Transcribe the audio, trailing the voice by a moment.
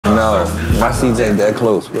No, my seats ain't that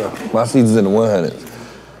close, bro. My seats is in the 100s.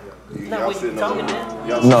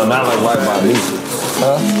 No, not like right by me.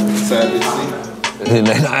 Huh? Savage seat.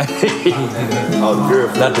 Oh, the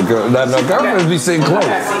girlfriend. Not the girl. No, girlfriends be sitting close.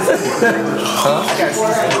 Huh?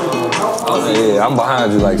 Oh, yeah, I'm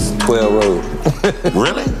behind you like 12 rows.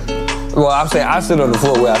 Really? Well, I'm saying I sit on the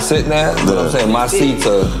floor where I sit now, but I'm saying my seats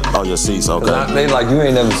are... Oh, your seats, okay. They like, you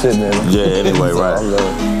ain't never sitting there. Yeah, anyway, right.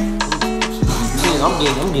 I'm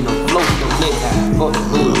getting on the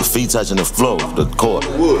floor, feet touching the floor, the court.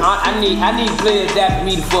 I need players that for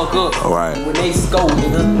me to fuck up. All right. When they score,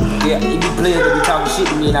 nigga. Yeah, it be players that be talking shit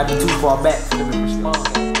to me and I be too far back for them to respond.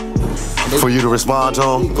 For you to respond to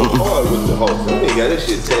them? Hard with the host. That nigga got this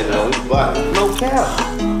shit tatted on his body. No cap.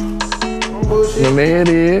 No, man, it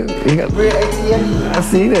is. You got real ATM. I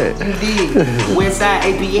see that. You did. Westside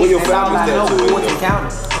APS. That's all I know. Fortune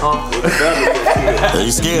County. You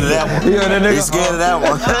scared of that one? He's scared of that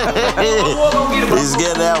one. He's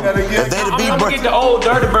scared of that one. If they the beat, I'm gonna get the old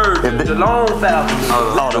Dirty Bird, the long Falcon.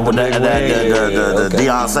 The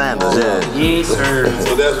Deion Sanders, yeah. Yes, sir.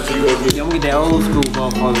 So that's what you gonna get? I'm gonna get that old school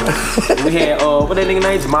motherfucker. We had, what that nigga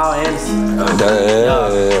name? Jamal Anderson.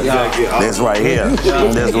 That's right here.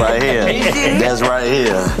 That's right here. That's right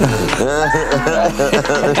here.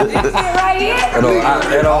 Right here?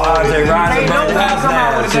 That old Andre Rising.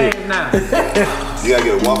 Now. You gotta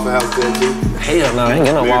get a Waffle House tattoo? Hell no, I ain't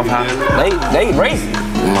get no Waffle House. They racing.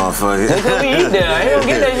 Motherfucker. They could be eat there. They don't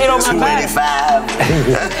get that shit on my back.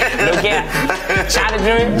 285. No cap. Shot of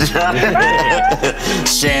drink.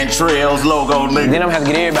 Chantrell's logo, nigga. Then I'm gonna have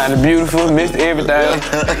to get everybody beautiful, Mr. Everything.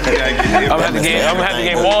 I'm gonna have to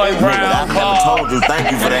get Boys Brown. I never told you.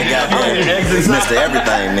 Thank you for that goddamn Mr.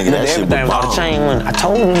 Everything, nigga. That shit was bomb. Chain one. I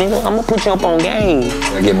told you, nigga, I'm gonna put you up on game.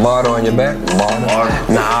 I get Marta on your back?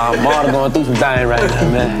 Marta? Nah, Marta going through some things right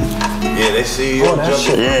now, man. Yeah, they see you.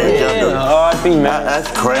 Yeah, RIP, man. That's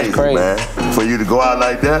crazy, man. For you to go out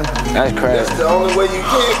like that? That's crazy. That's the only way you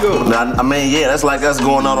can go. Now, I mean, yeah, that's like us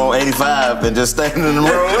going out on 85 and just standing in the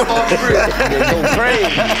road. Crazy.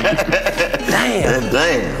 Damn.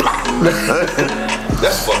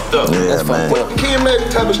 That's fucked up. Yeah, that's man. Fucked up. Can you imagine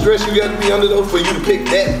the type of stress you got to be under though for you to pick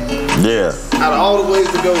that? Yeah. Out of all the ways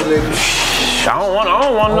to go, nigga. I don't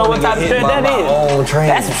want to know what type of stress that is.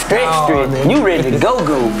 That's some stress. You ready to go.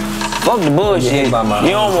 Fuck the bullshit. You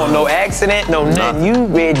don't want no accident, no nothing. You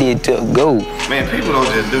ready to go. Man, people don't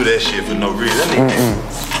just do that shit for no reason.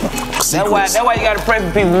 That's why you gotta pray for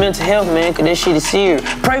people's mental health, man, cause that shit is serious.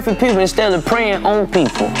 Pray for people instead of praying on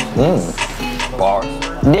people. Bars.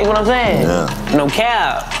 Dig what I'm saying? Yeah. No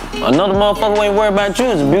cap. Another motherfucker who ain't worried about you.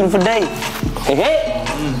 It's a beautiful day. Hey.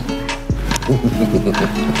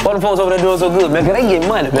 All the folks over there doing so good, man, cause they get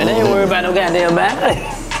money, man. They ain't worried about no goddamn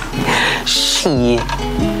bad. Shit.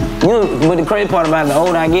 But the crazy part about it, the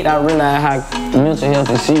older I get, I realize how mental health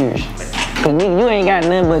is serious. Cause you ain't got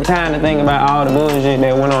nothing but time to think about all the bullshit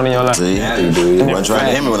that went on in your life. See, you wasn't trying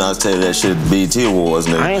to hit me when I was telling you that shit BT Awards,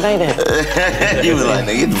 nigga. I ain't think that. You was like,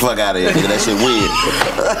 nigga, get the fuck out of here, nigga. That shit weird.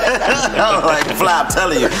 I was like, Fly, I'm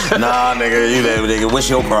telling you, nah, nigga, nigga, what's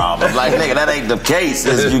your problem? Like, nigga, that ain't the case.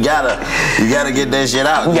 You gotta get that shit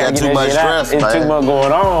out. You got too much stress, man. It's too much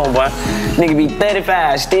going on, boy. Nigga be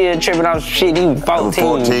 35, still tripping off shit. He was 14.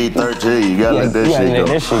 14, 13. You gotta let that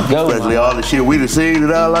shit go. Especially all the shit we done seen in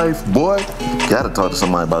our life, boy. Gotta talk to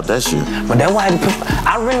somebody about that shit. But that's why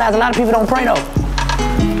I realize a lot of people don't pray though.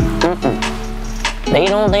 They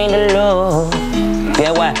don't thank the Lord.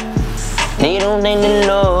 Yeah, why? They don't thank the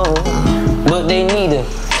Lord, but they need to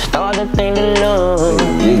start to thank the Lord.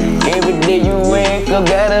 Every day you wake up,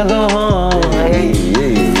 gotta go home. Hey,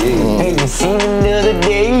 you seen him the other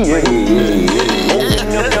day.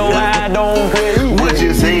 Open up your eye, don't pray. What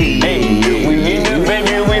you say? Hey, we in the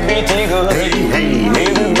baby with the Tigger.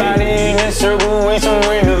 Everybody in the circle with some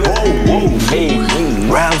rhythm. Hey,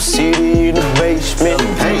 Round City in the basement.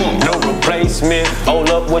 No replacement. All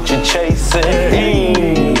up what you chasing.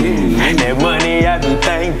 That money I be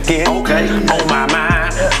thinking. On my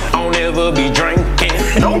mind, I'll never be drinking.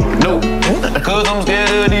 No, cause I'm scared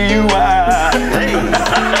of the UI.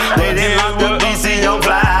 They didn't lock the DC on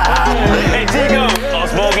fly. Hey, Chico, I'm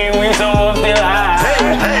smoking weed, so I'm still high.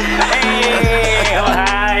 Hey, I'm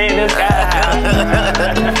high in the sky.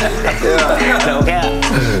 No cap,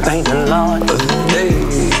 thank the Lord.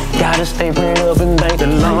 Gotta stay prayed up and thank the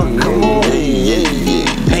Lord. Come on.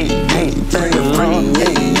 Hey, thank the Lord.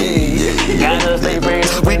 Gotta stay prayed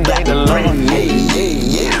up and thank the Lord.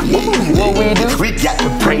 What we do? We got to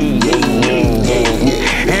pray.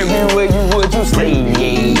 Everywhere you would, you stay.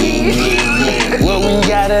 What we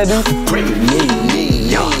gotta do? Pray.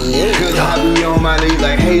 Cause I be on my knees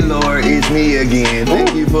like, hey Lord, it's me again.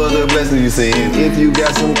 Thank you for the blessing you send. If you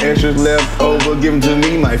got some extras left over, give them to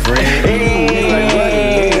me, my friend. He's like,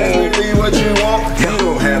 that's really what you want? You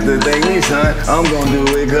don't have to thank me, son. I'm gonna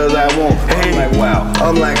do it cause I want. I'm like, wow.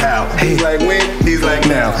 I'm like, how? He's like, when? He's like,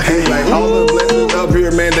 now. He's like, all the blessings up here,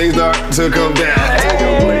 man, they start to come down. Take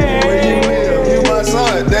your place where you live. You my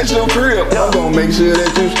son, that's your crib. I'm gonna make sure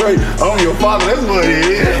that you straight. I'm your father, that's what it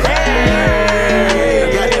is.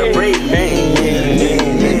 We got to pray.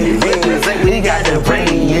 We got to pray.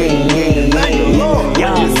 Thank the Lord.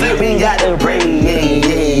 You say we got to pray. We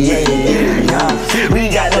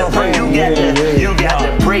got to pray. You got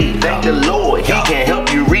to pray. Thank the Lord. He can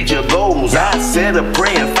help you reach your goals. I said a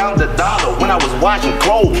prayer and found $1 when I was washing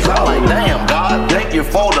clothes. I'm like, damn, God, thank you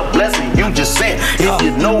for the blessing you just sent. If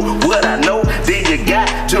you know what I know, then you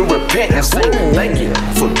got to repent and say thank you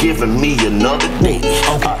for giving me another day.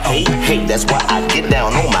 Hey, that's why I get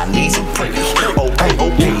down on my knees and pray.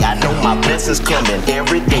 Okay, I know my blessings coming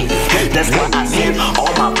every day. That's why I send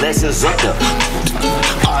all my blessings up to.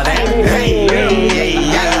 Hey, you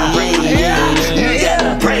gotta pray.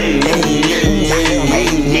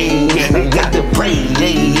 You got to pray.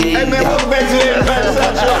 Hey man, welcome back to the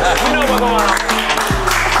Backside Show. You know what's going on.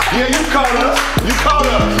 Yeah, you caught us. You caught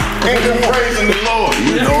us. And then praising the Lord.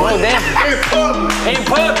 You know Well, it. damn. In public. In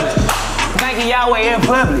public. Thanking Yahweh in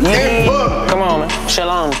public. In public. Come on, man.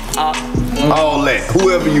 Shalom. All that.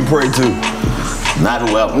 Whoever you pray to. Not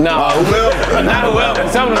whoever. No. Whoever. Not whoever.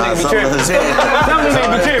 Some of them niggas be tripping. Some of them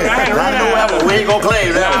niggas be tripping. I had to Not read whoever. that. We ain't gonna claim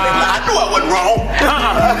that. I knew I wasn't wrong.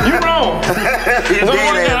 You wrong. You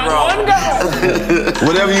did it wrong.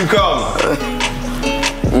 Whatever you call him.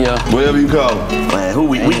 Yeah. Whatever you call him. Man, who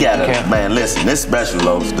we gotta, Okay. man, listen, this special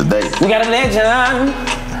loads today. We got a legend.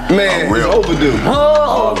 Man, Oh, it's real. overdue.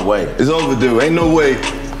 All the way. It's overdue. Ain't no way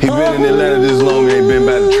he been in Atlanta this long and ain't been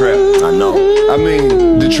by the trap. I know. I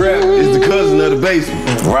mean, the trap is the cousin of the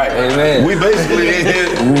basement. Right. Amen. We basically in here,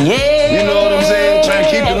 Yeah. you know what I'm saying, trying to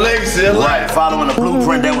keep the legacy alive. Right. Following the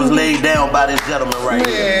blueprint that was laid down by this gentleman right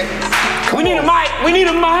here. Man, We need a mic. We need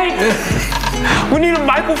a mic. We need a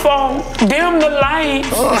microphone. Dim the light.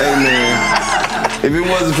 hey man, if it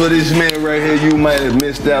wasn't for this man right here, you might have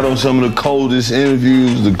missed out on some of the coldest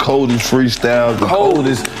interviews, the coldest freestyles, the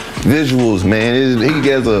coldest visuals, man. He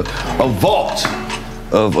has a vault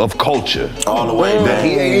of culture All the way that back.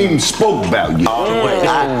 he ain't even spoke about yet. All the way.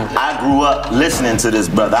 I grew up listening to this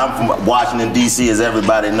brother. I'm from Washington, D.C., as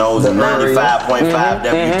everybody knows, in 95.5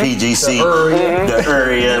 WPGC. The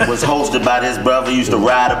area was hosted by this brother. He used to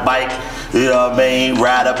ride a bike, you know what I mean,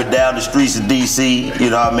 ride up and down the streets of D.C., you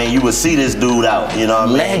know what I mean. You would see this dude out, you know what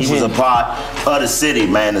I mean. He was a part of the city,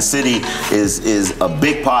 man. The city is a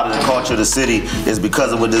big part of the culture of the city is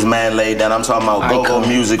because of what this man laid down. I'm talking about go-go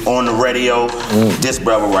music on the radio. This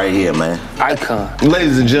brother right here, man. Icon.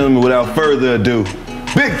 Ladies and gentlemen, without further ado,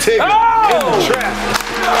 Big Tigger in the trap.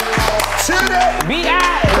 Today, we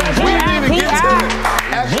didn't even get to the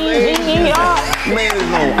accolades. Man is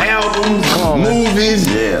on albums, movies.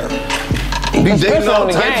 Yeah. Be dating all on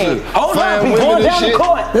the types game. of Hold fine up, he women going and down shit. the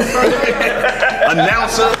court.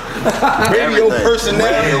 Announcer, radio Everything.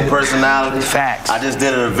 personality. Radio personality. Facts. I just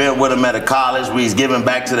did an event with him at a college where he's giving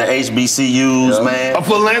back to the HBCUs, man. A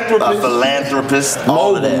philanthropist. A philanthropist.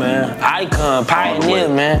 All of that. Man. Icon, pioneer,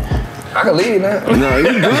 man. I can leave now. No, you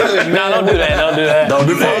good, man. No, don't do that. Don't do that. Don't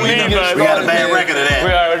do Before that. we We, get we got a bad started, record of that.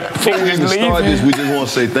 We are Just fingers to start this, leaving. we just want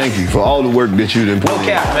to say thank you for all the work that you done put in.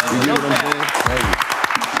 cap, man. You get what I'm saying?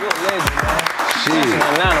 Shit.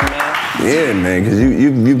 Atlanta, man. Yeah, man, because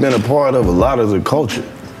you've been a part of a lot of the culture.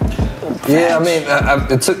 Yeah, I mean,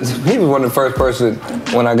 he was one of the first person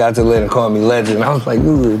when I got to Atlanta call me legend. I was like,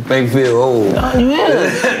 ooh, it make me feel old. Oh,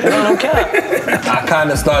 yeah. No, don't cap. I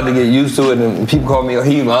kind of started to get used to it, and people call me,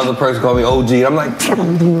 other person call me OG. I'm like,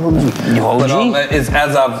 You OG? But it's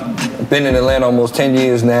as I've been in Atlanta almost 10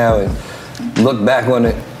 years now, and look back on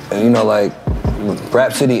it, and, you know, like,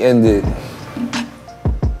 Rap City ended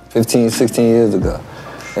 15, 16 years ago.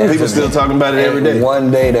 And People still talking about it every day.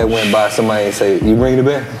 One day that went by, somebody ain't say, you bring it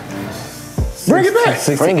back? Bring it back.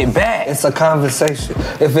 Bring it back. It's a conversation.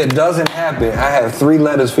 If it doesn't happen, I have 3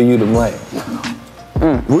 letters for you to blame.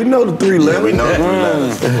 We know the 3 letters. We know the 3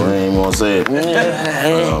 letters. We ain't gonna say it.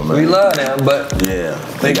 Oh, man. We love them, but Yeah.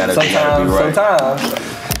 They gotta be right.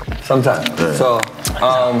 Sometimes. Yeah. So,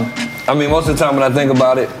 I mean, most of the time when I think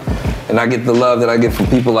about it, and I get the love that I get from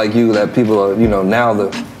people like you, that people are, you know,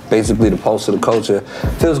 now basically the pulse of the culture.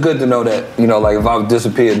 Feels good to know that, you know, like if I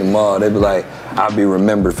disappeared tomorrow, they'd be like, I'll be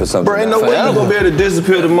remembered for something. Bro, ain't no way you gonna be able to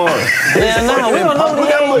disappear tomorrow. Yeah, no, we don't know.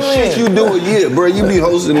 Look how much shit you do a year, bro. You be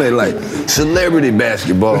hosting that like celebrity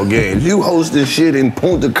basketball games. You hosting shit in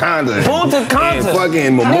Punta Cana. Punta Cana. And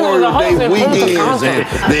fucking Memorial Day weekends and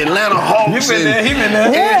the Atlanta Hawks. He been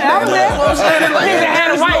there. Yeah, I was there. He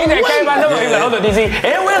had a white that came out there. He was like, hold on, DC.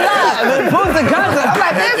 And we're live. Punta Cana. I'm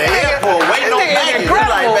like, this nigga. Waiting on baggage.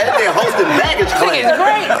 Like, man, they're hosting baggage claim. It's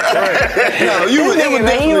great. No, it would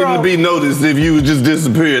definitely be noticed if you just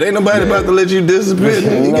disappeared. Ain't nobody about to let you disappear.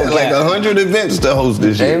 You got like 100 events to host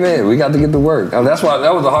this shit. Amen. We got to get to work. That's why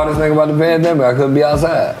that was the hardest thing about the pandemic. I couldn't be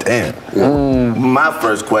outside. Damn. My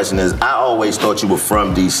first question is, I always thought you were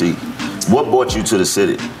from DC. What brought you to the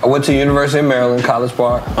city? I went to University of Maryland, College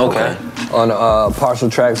Park. Okay. On a partial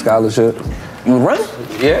track scholarship. You running?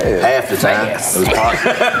 Yeah. Half the time. Yes. It was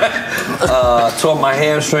partial. Tore my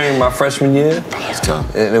hamstring my freshman year. That's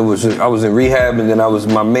tough. And I was in rehab, and then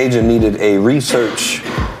my major needed a research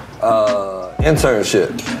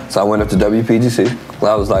internship. So I went up to WPGC.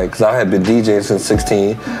 I was like, because I had been DJing since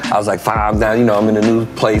 16. I was like, fine, I'm down, I'm in a new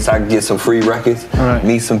place. I can get some free records,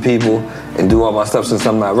 meet some people, and do all my stuff since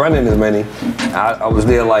I'm not running as many. I was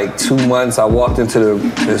there like 2 months. I walked into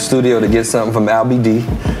the studio to get something from Al BD.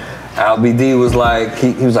 Al BD was like,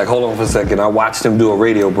 he was like, hold on for a second. I watched him do a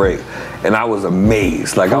radio break, and I was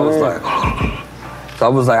amazed. Like, I was like, so I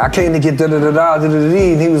was like, I came to get da-da-da-da,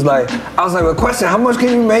 da-da-da-dee. And he was like, I was like, well, question, how much can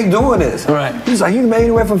you make doing this? Right. He was like, you can make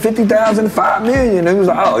anywhere from 50,000 to 5 million. And he was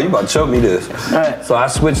like, oh, you about to show me this. Right. So I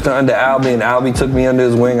switched to under Albie, and Albie took me under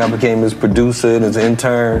his wing. I became his producer and his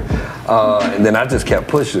intern. And then I just kept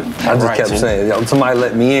pushing. I just kept saying, yo, somebody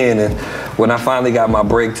let me in. And when I finally got my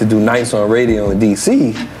break to do nights on radio in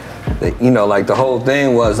DC, like the whole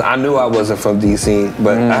thing was, I knew I wasn't from DC,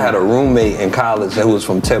 but I had a roommate in college who was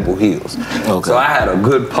from Temple Hills. Okay. So I had a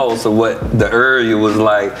good pulse of what the area was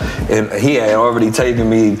like, and he had already taken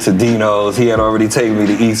me to Dino's, he had already taken me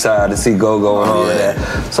to East Side to see Go-Go and all of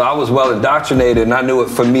that. So I was well indoctrinated, and I knew it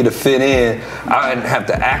for me to fit in, I didn't have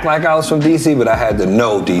to act like I was from DC, but I had to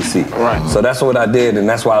know DC. Right. So that's what I did, and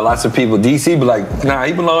that's why lots of people, DC be like, nah,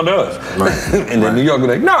 he belonged to us. Right. And then New York be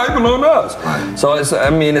like, nah, he belonged to us. Right. So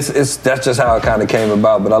that's just how it kind of came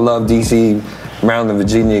about. But I love DC, Maryland,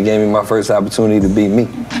 Virginia gave me my first opportunity to be me.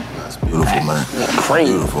 That's beautiful, man.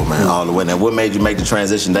 Crazy. Beautiful, man. All the way. Now, what made you make the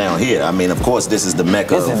transition down here? I mean, of course, this is the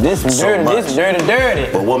mecca. This is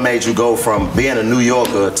dirty. But what made you go from being a New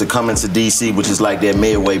Yorker to coming to DC, which is like that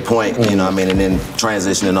midway point, you know what I mean, and then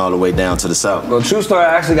transitioning all the way down to the South? Well, true story,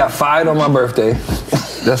 I actually got fired on my birthday.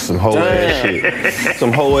 That's some whole ass shit.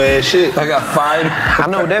 Some whole ass shit. I got fired. I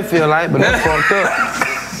know what that feel like, but that's fucked up.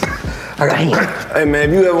 Hey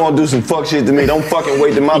man, if you ever want to do some fuck shit to me, don't fucking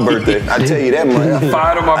wait till my birthday. I tell you that much. I got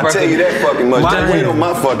fired on my birthday. I tell you that fucking much. Don't wait on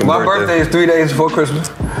my fucking birthday. My birthday is 3 days before Christmas.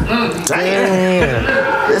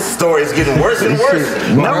 Damn. This story is getting worse and worse.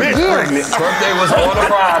 My birthday was on a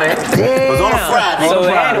Friday. It was on a Friday. So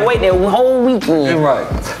they had to wait that whole weekend. Right.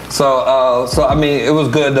 So I mean, it was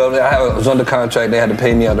good though. I was under contract. They had to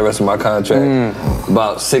pay me out the rest of my contract.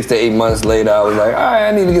 About 6 to 8 months later, I was like, all right,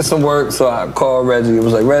 I need to get some work. So I called Reggie. It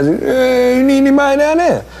was like, Reggie, hey, you need anybody down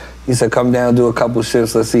there? He said, come down, do a couple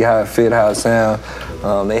shifts. Let's see how it fit, how it sound.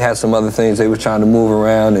 They had some other things they were trying to move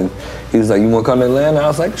around, and he was like, you want to come to Atlanta? I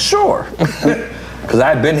was like, sure. Because I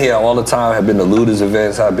had been here all the time. I had been to Luda's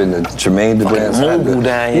events. I'd been to Tremaine's events.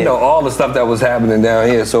 You know, all the stuff that was happening down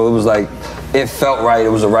here. So it was like, it felt right. It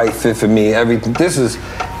was a right fit for me. Everything. This is,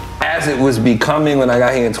 as it was becoming when I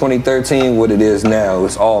got here in 2013, what it is now.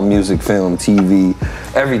 It's all music, film, TV.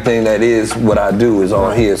 Everything that is what I do is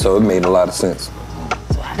all here. So it made a lot of sense.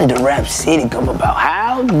 So how did the Rap City come about?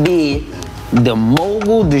 How did the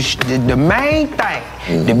mogul, the main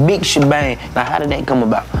thing, the big shebang, now how did that come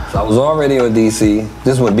about? So I was already on DC.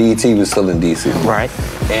 This is when BET was still in DC. Right.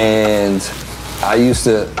 And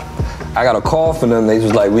I got a call from them. They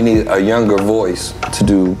was like, we need a younger voice to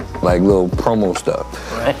do like little promo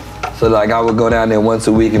stuff. Right. So like I would go down there once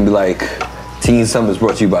a week and be like, Teen Summer's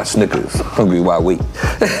brought to you by Snickers. Hungry while wait.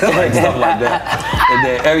 Like stuff like that. And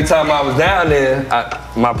then every time I was down there,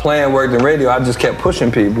 my plan worked in radio. I just kept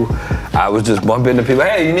pushing people. I was just bumping into people.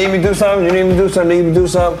 Hey, you need me to do something? You need me to do something? You need me to do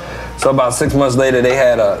something? So about 6 months later, they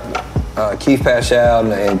had Keith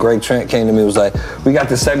Paschal and Greg Trent came to me. It was like, we got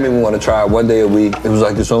this segment we want to try 1 day a week. It was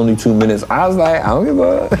like, it's only 2 minutes. I was like, I don't give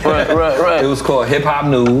a. Right. It was called Hip Hop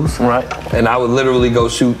News. Right. And I would literally go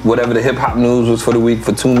shoot whatever the hip hop news was for the week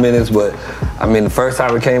for 2 minutes. But I mean, the first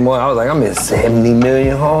time it came on, I was like, I'm in 70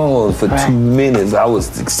 million homes for 2 minutes. I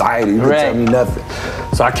was excited. You didn't tell me nothing.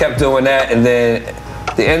 So I kept doing that. And then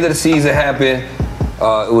the end of the season happened.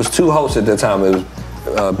 It was 2 hosts at the time. It was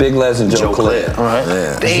Big Les and Joe Claire. All right.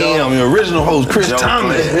 Yeah. Damn, the original host, Chris Joe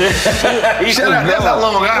Thomas. Shout out, that's how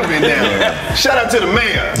long I've been down. Shout out to the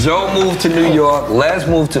mayor. Joe moved to New York, Les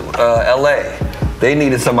moved to LA. They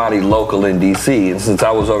needed somebody local in DC, and since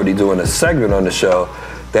I was already doing a segment on the show,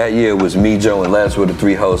 that year was me, Joe, and Les were the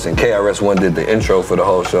 3 hosts, and KRS-One did the intro for the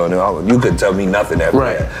whole show, and you couldn't tell me nothing after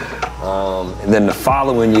that. And then the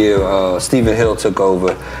following year, Stephen Hill took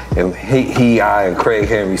over, and I, and Craig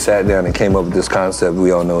Henry sat down and came up with this concept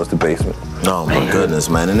we all know as the basement. Oh my goodness,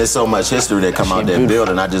 man. And there's so much history that come out that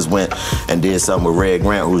building. I just went and did something with Red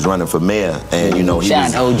Grant, who's running for mayor. And you know, he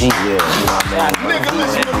was OG. Yeah, you know what I mean? Nigga,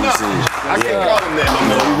 listen enough. I can't call him that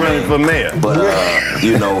no more. He running for mayor. But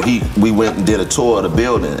you know, we went and did a tour of the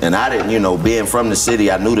building, and I didn't, you know, being from the city,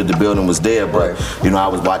 I knew that the building was there, but you know, I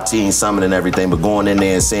was watching Teen Summit and everything, but going in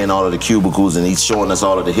there and seeing all of the cubicles, and he's showing us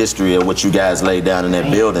all of the history of what you guys laid down in that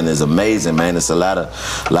building is amazing, man. It's a lot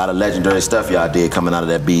of legendary stuff y'all did coming out of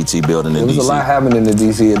that BET building in DC. There was a lot happening in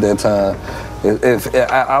DC at that time. If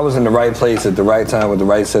I was in the right place at the right time with the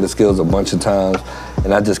right set of skills a bunch of times,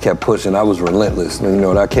 and I just kept pushing. I was relentless. You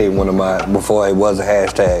know, that came one of my, before it was a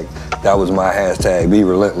hashtag, that was my hashtag, be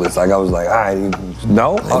relentless. Like I was like, all right,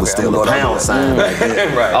 no? It was still a pound sign back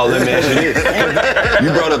then. Right. Oh, let me ask you this. You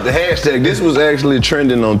brought up the hashtag. This was actually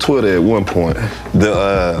trending on Twitter at one point.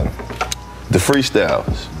 The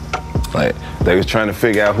freestyles. Like, they was trying to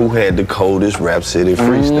figure out who had the coldest Rap City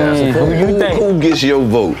freestyles. Who gets your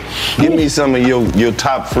vote? Give me some of your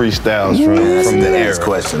top freestyles from the era.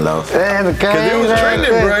 Question, though. Because it was trending,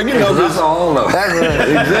 bro. You know, That's all though.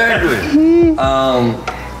 exactly.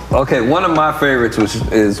 Okay, one of my favorites was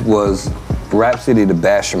Rap City The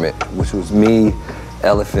Bashment, which was me,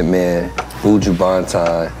 Elephant Man, Buju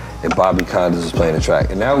Banton, and Bobby Condos was playing the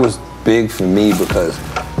track. And that was big for me because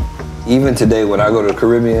even today when I go to the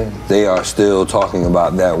Caribbean, they are still talking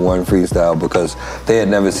about that one freestyle because they had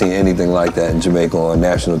never seen anything like that in Jamaica on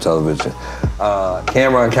national television.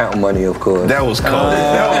 Cameron Counting Money, of course. That was cold.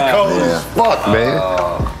 That was cold as fuck, man.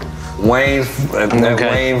 Wayne's, that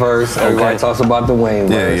Wayne verse, everybody talks about the Wayne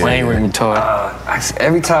verse. Wayne retarded.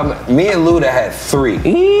 Every time, me and Luda had 3.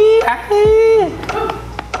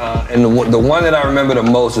 And the one that I remember the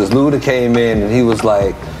most is Luda came in and he was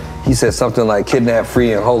like, he said something like kidnap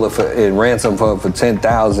free and hold it for and ransom for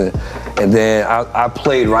 10,000. And then I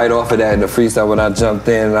played right off of that in the freestyle when I jumped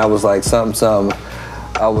in and I was like something.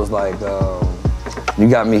 I was like, you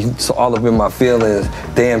got me all up in my feelings.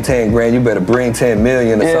 Damn 10 grand, you better bring 10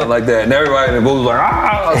 million or something like that. And everybody in the booth was like,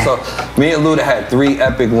 ah! So me and Luda had 3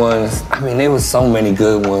 epic ones. I mean, there was so many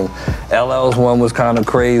good ones. LL's one was kind of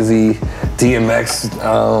crazy. DMX,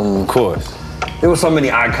 of course. There were so many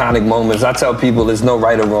iconic moments. I tell people there's no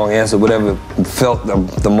right or wrong answer. Whatever felt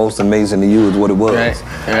the most amazing to you is what it was.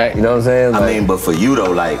 Right. You know what I'm saying? I mean, but for you though,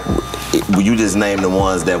 like, you just named the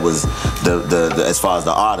ones that was the as far as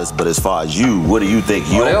the artist, but as far as you, what do you think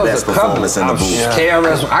your best performance in the booth?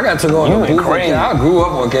 KRS, I got to go in the booth. I grew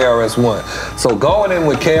up on KRS-One. So going in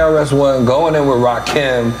with KRS-One, going in with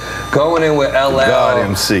Rakim, going in with LL. God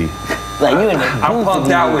MC. Like you in the I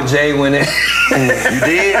punked out with Jay when it. You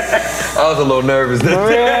did? I was a little nervous that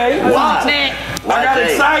day. Why? I got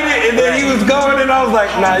excited and then he was going and I was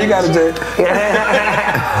like, nah, you gotta Jay.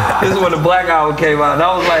 This is when the Black Album came out and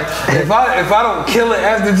I was like, if I don't kill it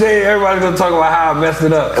after Jay, everybody's gonna talk about how I messed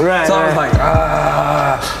it up. Right, so I was like,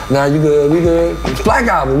 nah, you good, we good. It's Black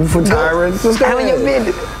Album, for tyrants. Just go ahead.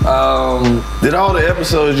 Did all the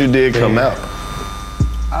episodes you did come out?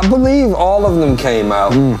 I believe all of them came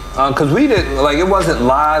out. Cause we did, like it wasn't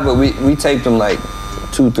live, but we taped them like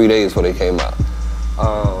 2-3 days before they came out.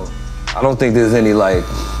 I don't think there's any like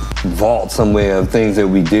vault somewhere of things that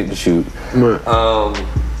we didn't shoot.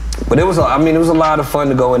 But it was, it was a lot of fun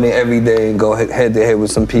to go in there every day and go head to head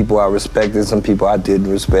with some people I respected, some people I didn't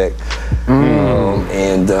respect.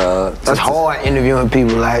 That's hard interviewing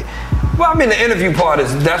people like. Well, I mean, the interview part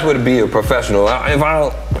that's where to be a professional. I ain't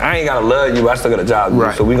gotta love you, I still got a job to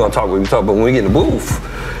do, so we gonna talk when we talk. But when we get in the booth,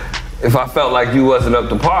 if I felt like you wasn't up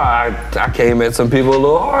to par, I came at some people a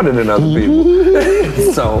little harder than other people.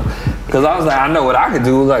 So, because I was like, I know what I could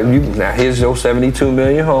do. Like, now here's your 72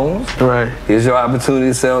 million homes. Right. Here's your opportunity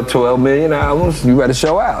to sell 12 million albums. You better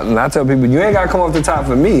show out. And I tell people, you ain't gotta come off the top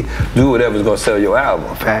for me. Do whatever's gonna sell your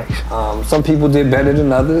album. Facts. Some people did better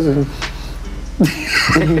than others. And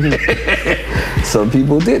some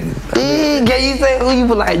people didn't. Can you say who you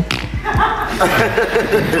were like?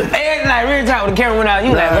 And like real time when the camera went out,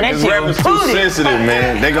 you like, but that shit was too sensitive,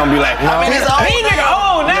 man. They gonna be like, no. These niggas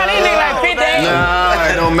old now. These niggas like 50. Nah,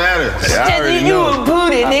 it don't matter. I already You know. a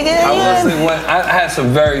booty, nigga. I had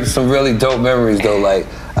some really dope memories though. Like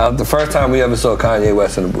the first time we ever saw Kanye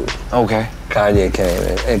West in the booth. Okay. Kanye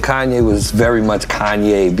came, and Kanye was very much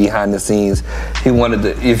Kanye behind the scenes. He wanted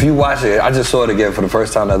to, if you watch it, I just saw it again for the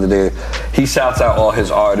first time the other day. He shouts out all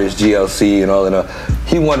his artists, GLC and all of that.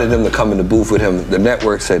 He wanted them to come in the booth with him. The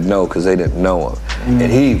network said no because they didn't know him.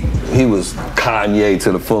 And he was Kanye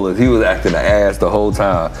to the fullest. He was acting an ass the whole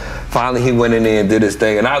time. Finally, he went in there and did his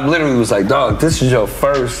thing. And I literally was like, dog, this is your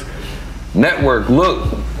first network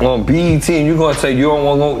look on BET, and you're gonna say you don't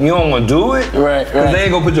want to do it, right? Because they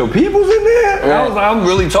ain't gonna put your peoples in there. Right. I was like, I'm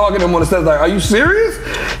really talking to him on the steps, like, are you serious?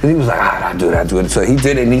 And he was like, I do it. So he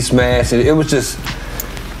did it, and he smashed. And it was just,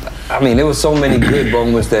 I mean, there was so many good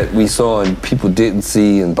moments that we saw and people didn't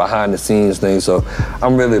see, and behind the scenes things. So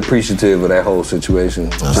I'm really appreciative of that whole situation.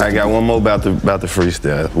 I got one more about the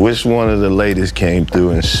freestyle. Which one of the ladies came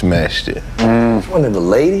through and smashed it? Which one of the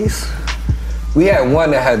ladies? We had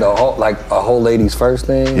one that had the whole, like a whole ladies first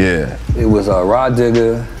thing. Yeah. It was Rod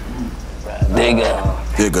Digger. Digger.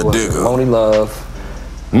 Moni Love.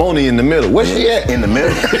 Moni in the middle. Where's she at? In the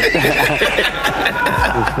middle.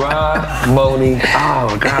 Rod, Moni.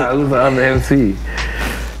 Oh God, who's the other MC?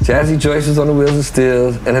 Jazzy Joyce was on the Wheels of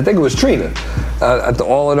Steel, and I think it was Trina.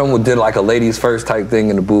 All of them did like a ladies first type thing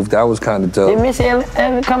in the booth. That was kind of dope. Did Missy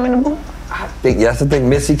ever come in the booth? I think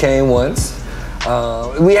Missy came once.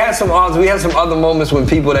 We had some other moments when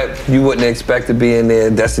people that you wouldn't expect to be in there.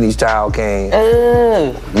 Destiny's Child came.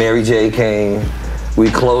 Mary J came. We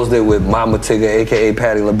closed it with Mama Tigger, aka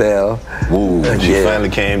Patti LaBelle. Ooh, she finally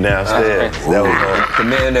came downstairs. That was the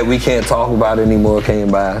man that we can't talk about anymore came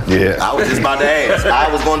by. Yeah. I was just about to ask. I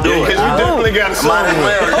was gonna do it. You definitely got a song.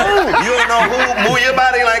 You don't know who move your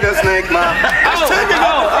body like a snake, ma. Move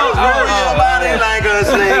your body like a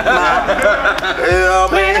snake, ma.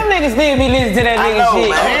 Man, them niggas still be listening to that nigga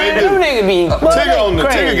shit. Man, them niggas be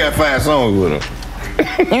Tigger got 5 songs with him.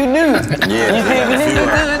 You do. Yeah. You still be listening to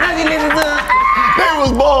it? How you listen to it? They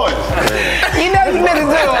was boys. You know you listen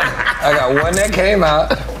to it. I got one that came out.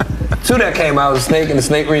 2 that came out was Snake and the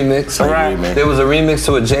Snake remix. Right. There was a remix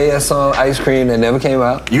to a JS song, Ice Cream, that never came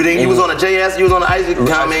out. You think you was on a JS? You was on the Ice Cream?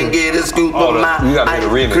 Come and get a scoop of my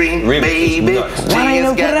ice cream, baby.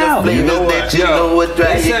 JS got the flavor that you know what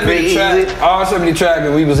drives you crazy. All 70 track,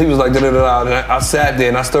 and he was like da-da-da-da, and I sat there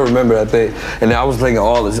and I still remember that thing. And I was thinking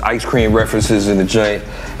all this ice cream references in the joint,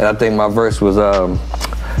 and I think my verse was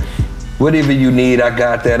whatever you need, I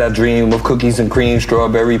got that. I dream of cookies and cream,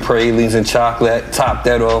 strawberry pralines and chocolate. Top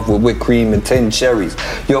that off with whipped cream and 10 cherries.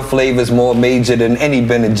 Your flavor's more major than any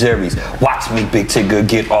Ben & Jerry's. Watch me, Big Tigger,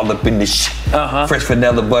 get all up in this shit. Fresh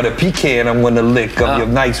vanilla butter pecan, I'm gonna lick up your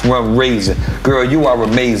nice rum raisin. Girl, you are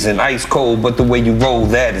amazing. Ice cold, but the way you roll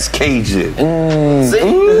that is Cajun. See? Hey,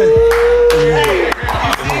 you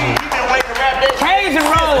been waiting to rap that Cajun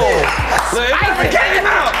roll. It came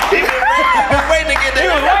out. He been waiting to get that.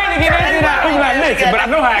 You was waiting to get that shit out. You like, listen, but I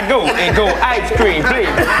know how it go. And go ice cream, please.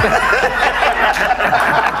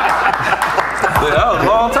 That was a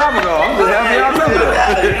long time ago. I'm just happy y'all remember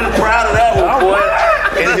that. You proud of that one, boy.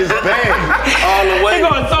 In his band. All the way. They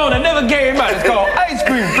got a song that never came out. It's called Ice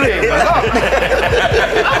Cream Flavor.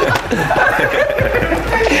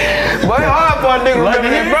 Boy, hard for a nigga remember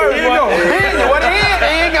that verse, boy. What it is,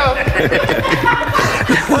 there you go.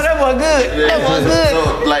 Well, that was good. That was good. So,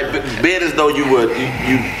 like, being as though you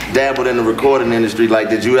dabbled in the recording industry, like,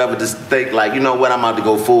 did you ever just think, like, you know what, I'm about to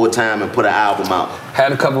go full time and put an album out?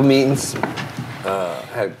 Had a couple meetings.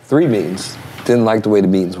 Had 3 meetings. Didn't like the way the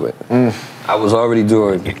meetings went. I was already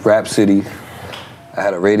doing Rap City. I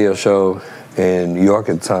had a radio show in New York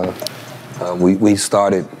at the time. We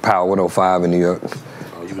started Power 105 in New York.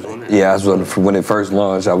 Oh, you was on that? Yeah, I was on when it first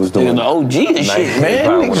launched. I was doing the OG and shit, man.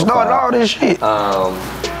 Niggas started all this shit.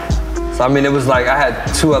 So I mean, it was like I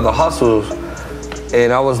had 2 other hustles,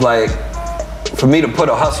 and I was like, for me to put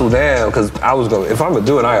a hustle down, because I was going, if I'm gonna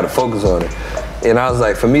do it, I gotta focus on it. And I was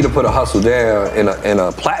like, for me to put a hustle down in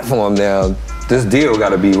a platform down, this deal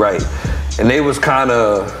gotta be right. And they was kind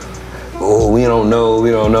of, oh, we don't know.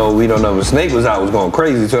 But Snake was out, was going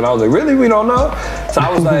crazy too, and I was like, really, we don't know? So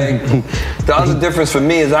I was like, the other difference for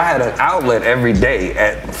me is I had an outlet every day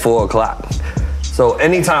at 4 o'clock. So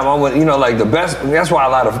anytime I went, you know, like the best, that's why a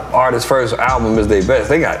lot of artists' first album is their best.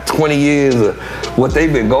 They got 20 years of what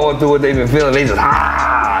they've been going through, what they've been feeling, they just,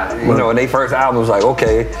 you know, and their first album was like,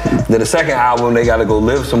 okay. Then the second album, they gotta go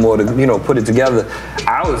live some more to, you know, put it together.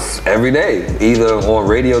 I was every day, either on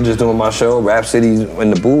radio just doing my show, Rap City in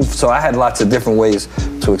the booth. So I had lots of different ways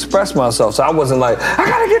to express myself. So I wasn't like, I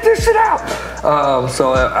gotta get this shit out.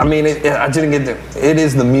 So I mean, I didn't get it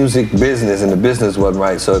is the music business, and the business wasn't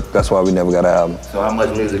right. So that's why we never got an album. So how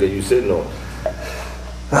much music are you sitting on?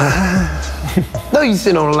 know you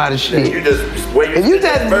sitting on a lot of shit. You just wait. If you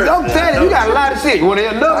just, I'm telling you, you got a lot of shit. You want to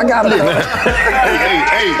hear another? I got a list.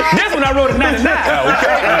 Hey. That's when I wrote it 99.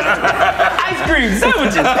 Ice cream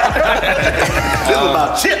sandwiches. This is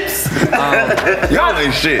about chips. Y'all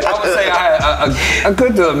ain't shit. I would say I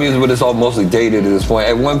could do music, but it's all mostly dated at this point.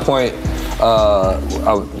 At one point,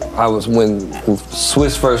 I was when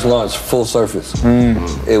Swiss first launched Full Surface.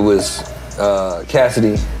 It was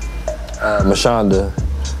Cassidy, Mashonda,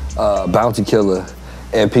 Bounty Killer,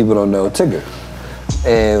 and people don't know Tigger.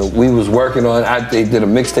 And we was working on. They did a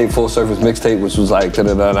mixtape, Full Surface mixtape, which was like and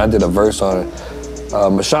I did a verse on it.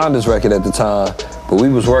 Mashonda's record at the time, but we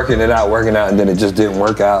was working it out, and then it just didn't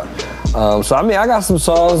work out. So I mean, I got some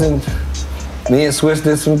songs, and me and Swiss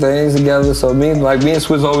did some things together. So me and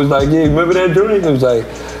Swiss always like, yeah, remember that joint? It was like,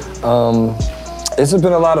 it's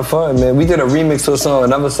been a lot of fun, man. We did a remix to a song,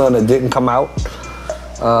 another song that didn't come out.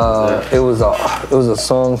 It was a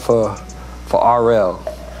song for RL.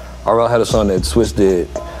 RL had a song that Swiss did,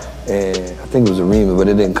 and I think it was a remix, but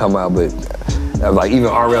it didn't come out. But like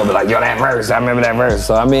even RL be like, yo, that verse, I remember that verse.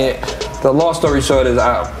 So I mean, the long story short is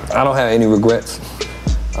I don't have any regrets.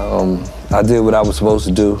 I did what I was supposed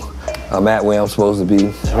to do. I'm at where I'm supposed to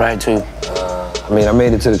be. Right, too. I mean, I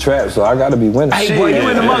made it to the trap, so I gotta be winning. Hey, boy, you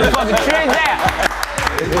in the motherfucking trend now.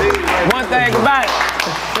 One thing about it.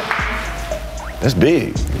 That's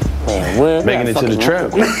big. Man, well, Making it to the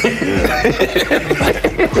trap.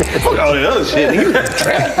 Fuck all that other shit.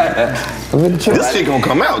 This shit gonna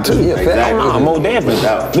come out too. Yeah, I'm more damping. We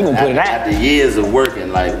gonna put it out. After years of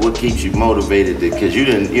working, like what keeps you motivated? Because you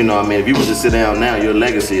didn't, you know, I mean, if you was to sit down now, your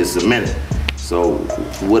legacy is cemented. So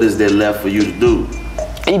what is there left for you to do?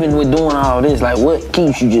 Even with doing all this, like what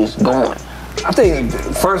keeps you just going? I think,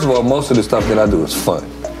 first of all, most of the stuff that I do is fun.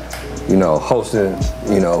 You know, hosting,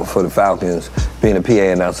 you know, for the Falcons, being a PA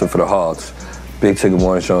announcer for the Hawks, Big Tigger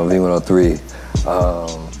Morning Show on V103.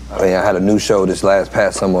 I mean, I had a new show this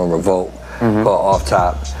past summer on Revolt called Off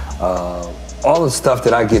Top. All the stuff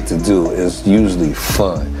that I get to do is usually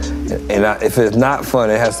fun. And if it's not fun,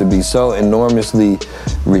 it has to be so enormously,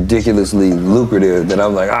 ridiculously lucrative that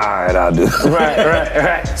I'm like, all right, I'll do it.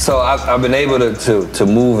 Right. So I've been able to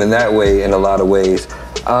move in that way in a lot of ways.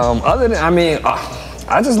 Other than, I mean,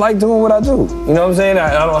 I just like doing what I do. You know what I'm saying?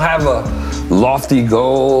 I don't have a lofty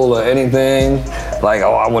goal or anything. Like,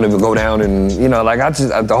 oh, I want to go down and, you know, like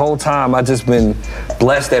the whole time I just been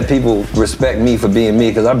blessed that people respect me for being me,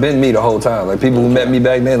 because I've been me the whole time. Like people who met me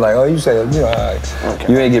back then, like, oh, you say, you know, all right.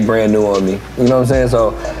 You ain't get brand new on me. You know what I'm saying?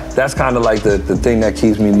 So that's kind of like the thing that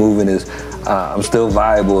keeps me moving is I'm still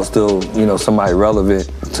viable, still, you know, somebody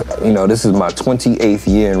relevant. You know, this is my 28th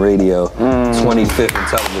year in radio, 25th in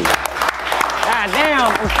television. God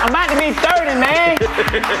damn, I'm about to be 30, man.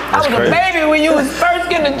 I was a baby when you was first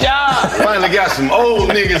getting a job. Finally got some old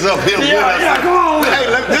niggas up here with us. Yeah, come on. Hey,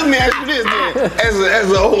 let me ask you this then.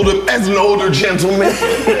 As an older gentleman,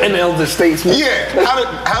 An elder statesman. yeah,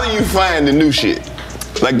 how do you find the new shit?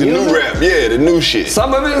 Like the new rap, yeah, the new shit.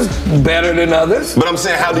 Some of it is better than others. But I'm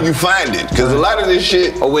saying, how do you find it? Because a lot of this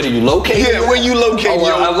shit. Or where do you locate it? Yeah, where you locate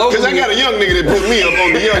Because I got a young nigga that put me up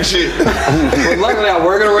on the young shit. But luckily I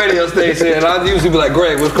work at a radio station and I usually be like,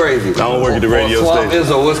 Greg, what's crazy? I don't work at the radio Swamp station.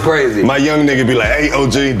 Izzo, what's crazy? My young nigga be like, hey,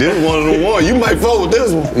 OG, this one of the one. You might fold with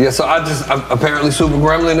this one. Yeah, so apparently Super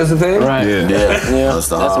Gremlin is a thing. Right. Yeah. That's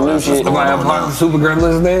some new shit. Am I a part of Super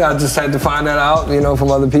Gremlin is a thing? I just had to find that out, you know,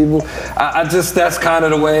 from other people. That's kind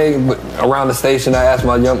of the way. Around the station, I asked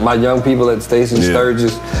my young people at the station,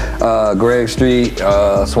 Sturgis, Greg Street,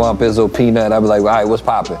 Swamp Izzo, Peanut. I'd be like, all right, what's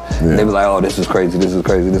poppin'? And they be like, oh, this is crazy, this is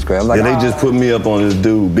crazy, this is crazy. I'm like, they just put me up on this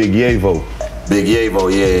dude, Big Yavo. Big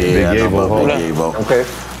Yavo, yeah. Big Yavo. Big Yavo. Okay.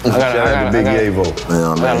 Shout out to Big Yavo.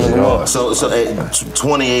 Yeah, man. So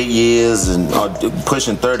 28 years and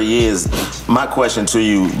pushing 30 years, my question to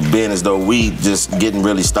you, being as though we just getting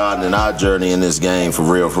really started in our journey in this game for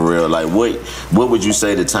real, like what would you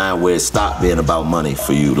say the time where it stopped being about money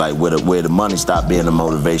for you? Like where the money stopped being the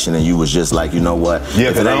motivation and you was just like, you know what? Yeah,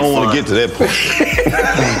 because I don't want to get to that point.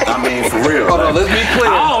 I mean, for real. Hold on, let's be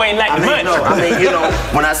clear. I always like the money. No, I mean, you know,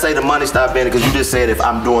 when I say the money stopped being, because you just said if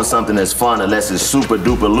I'm doing something that's fun, unless it's super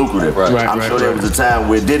duper lucrative. Right. I'm sure there was a time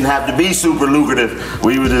where it didn't have to be super lucrative.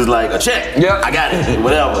 We were just like, a check. Yeah. I got it.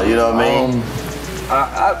 Whatever. You know what I mean?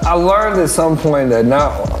 I learned at some point that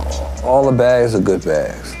not all the bags are good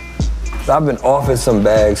bags. So I've been offered some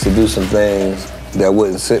bags to do some things that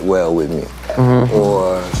wouldn't sit well with me,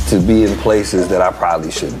 or to be in places that I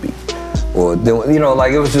probably shouldn't be, or doing, you know,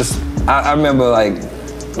 like it was just. I remember like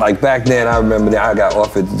like back then, I remember that I got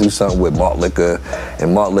offered to do something with malt liquor,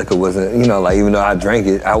 and malt liquor wasn't, you know, like even though I drank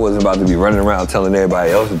it, I wasn't about to be running around telling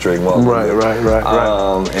everybody else to drink malt liquor.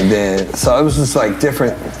 Right. And then, so it was just like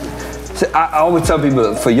different. I always tell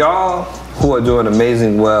people, for y'all who are doing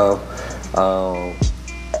amazing well,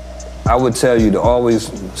 I would tell you to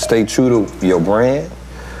always stay true to your brand,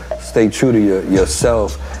 stay true to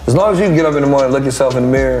yourself. As long as you can get up in the morning, look yourself in the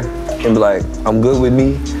mirror, and be like, I'm good with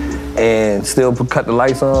me, and still cut the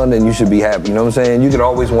lights on, then you should be happy, you know what I'm saying? You could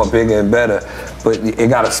always want bigger and better, but it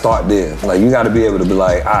gotta start there. Like, you gotta be able to be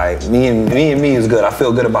like, all right, me and me is good. I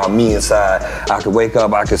feel good about me inside. I could wake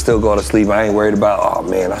up, I could still go to sleep. I ain't worried about, oh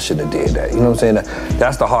man, I shouldn't have did that. You know what I'm saying?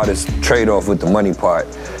 That's the hardest trade-off with the money part.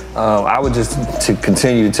 I would just to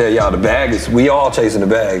continue to tell y'all the bag is, we all chasing the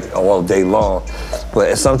bag all day long,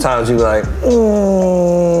 but sometimes you're like,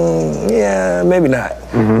 yeah, maybe not.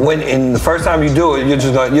 When the first time you do it,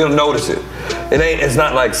 you'll notice it. It's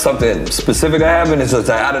not like something specific that happened, it's just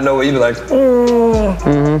like out of nowhere, you be like,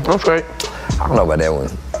 That's great. I don't know about that one.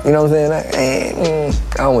 You know what I'm saying? Like,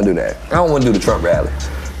 I don't wanna do that. I don't wanna do the Trump rally.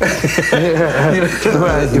 Something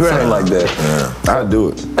like that. Yeah, I'll do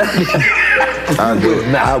it. I'll do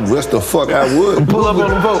it. I wish the fuck I would. Pull up on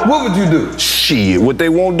the vote. What would you do? Shit, what they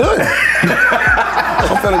won't done.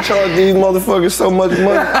 I'm finna charge these motherfuckers so much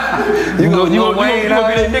money. You gonna be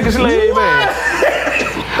that nigga slave, man.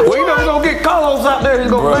 Well, you know we're gonna get Karlous out there. He's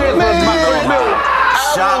gonna pay us about 3 million.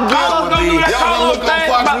 Shot Karlous gonna do that Y'all gonna Karlous look on thing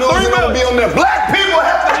Fox about News, 3 it's gonna million. be on there. Black people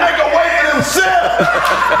have to make a way for themselves.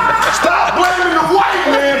 Stop blaming the white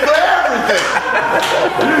man for everything.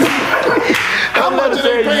 How much are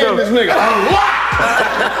they paying this nigga? A lot.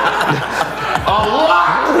 A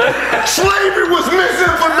lot. Slavery was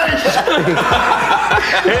misinformation.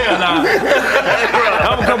 Hell nah.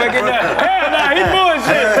 I'm gonna come back in there. Hell nah, he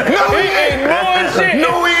bullshit. No, he ain't bullshit.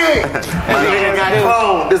 No, he ain't. Nigga got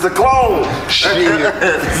cloned. It's a clone. Shit. You know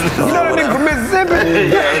that nigga from Mississippi?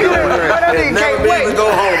 Yeah, That nigga never can't be able wait. to go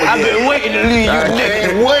home again. I've been waiting to leave you I nigga.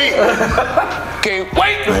 can't wait. Can't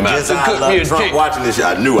wait to And about just to how I cook love me a Trump chick. watching this shit.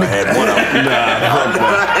 I knew I had one of them. I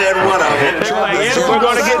had one of them. Like, yeah, we're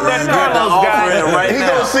gonna get that Karlous guy. right He now.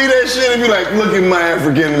 gonna see that shit and be like, look at my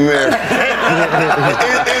African American.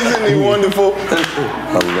 Isn't he wonderful?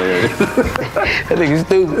 That nigga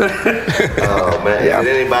stupid. Oh man, is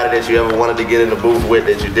there anybody that you ever wanted to get in the booth with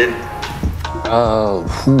that you didn't?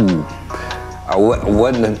 I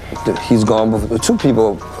wasn't. He's gone before. 2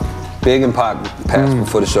 people, Big and Pac, passed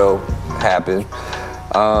before the show happened.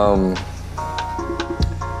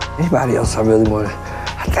 Anybody else I really wanted?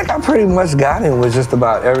 I think I pretty much got in with just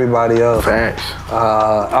about everybody else. Thanks.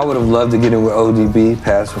 I would have loved to get in with ODB,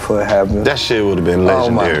 passed before it happened. That shit would have been Oh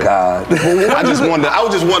legendary. my God. I was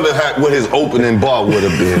just wondering what his opening bar would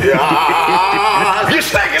have been. You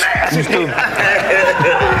stinking ass.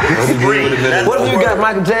 What if you got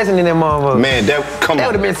Michael Jackson in that motherfucker? Man, that That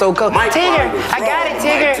would have been so cool. Mike Tigger, Myers. I got it,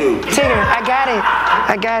 Tigger. Tigger, I got it.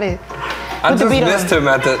 I got it. I Put the just beat on. missed him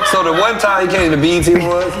at the. So the one time he came to BET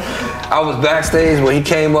Awards, I was backstage when he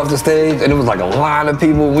came off the stage, and it was like a line of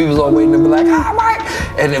people. We was all waiting to be like, "Hi, Mike!"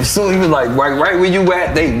 And as soon as he was like, right where you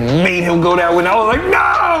at, they made him go that way. And I was like,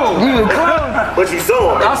 "No!" You was close. But you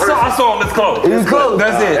saw him. I saw him this close. He was close.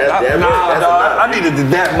 That's it. That's I needed to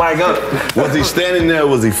dap Mike up. Was he standing there or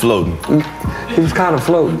was he floating? He was kind of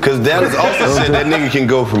floating. Because Dallas also said that nigga can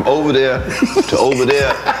go from over there to over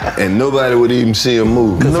there and nobody would even see him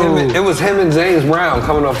move. It was him and James Brown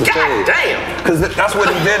coming off the stage. Damn. Because that's what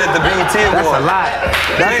he did at the BET Awards. That's a lot.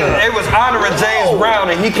 It was honoring James Brown,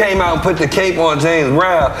 and he came out and put the cape on James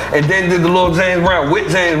Brown, and then did the little James Brown with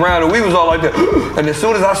James Brown, and we was all like that. And as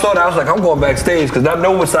soon as I saw that, I was like, I'm going backstage, because I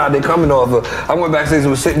know what side they're coming off of. I went backstage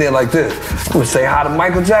and was sitting there like this. I'm going to say hi to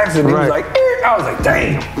Michael Jackson. He was like, "Eh." I was like,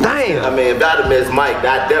 damn. Damn. I mean, if I'd have missed Mike,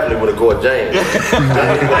 I definitely would have caught James. James.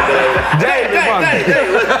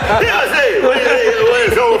 What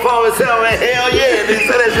is over for himself? Hell yeah. And he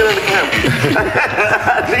said that shit on the camera.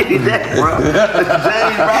 I need that, bro.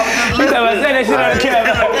 James probably You never said that shit on the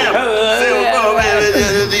camera.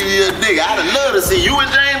 Nigga, I'd have loved to see you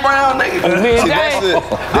and James Brown, nigga. Me and That's James. a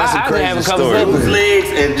I crazy have a story. Loose legs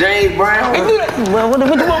and James Brown. Do that. Well, what you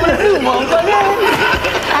want me to do, motherfucker?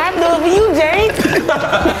 I do it for you, James.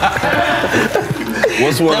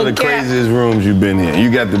 What's one of the craziest rooms you've been in? You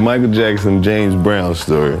got the Michael Jackson, James Brown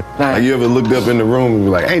story. Like you ever looked up in the room and be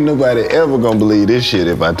like, ain't nobody ever gonna believe this shit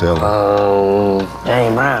if I tell them.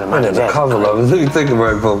 James Brown, I Michael did a Jackson. couple of them. Let me think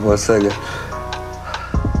about it for a second.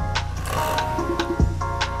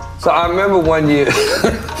 So I remember one year,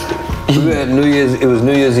 we were at New Year's, it was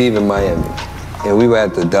New Year's Eve in Miami. And we were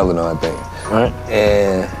at the Delano, I think. Right.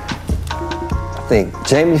 And I think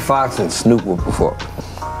Jamie Foxx and Snoop were performing.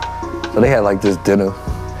 So they had like this dinner.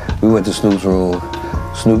 We went to Snoop's room.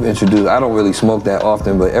 Snoop introduced, I don't really smoke that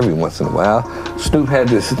often, but every once in a while, Snoop had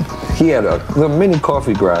he had a little mini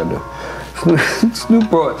coffee grinder. Snoop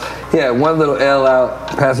he had one little L out,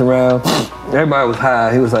 passing around. Everybody was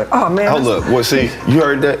high. He was like, oh man. Hold up, well see, you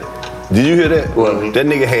heard that? Did you hear that? What? That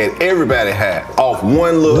nigga had everybody high off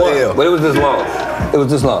one little L. But it was this long. It was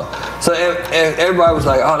this long. So and everybody was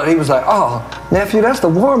like, oh, he was like, oh, nephew, that's the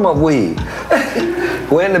warm-up weed.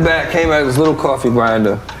 Went in the back, came out with this little coffee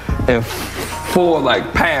grinder and 4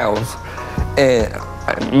 like pounds and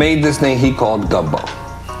made this thing he called gumbo.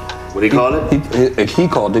 What he call it? He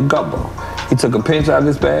called it gumbo. He took a pinch out of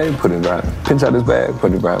this bag, put it in grind. Pinch out of this bag,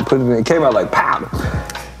 put it in grind. Put it in. It came out like powder.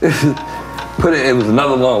 It was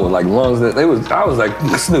another lung with like lungs that I was like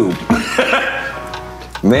Snoop.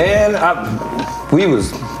 Man, we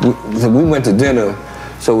went to dinner.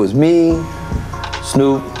 So it was me,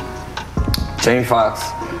 Snoop, Jane Fox,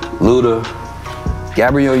 Luda,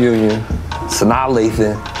 Gabrielle Union, Sanaa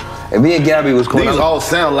Lathan, and me and Gabby was going. These all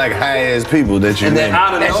sound like high ass people that you. And then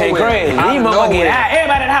out of That shit nowhere, crazy. out He of motherfucking nowhere, high.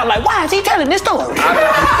 Everybody in the house like, why is he telling this story?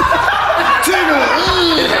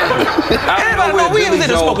 Everybody know we was in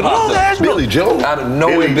the smoking long ass Billy Joe. Out of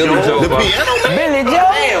nowhere, Billy Joe. The piano man. Billy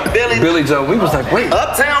Joe. Damn, Billy Joe. We was like, wait,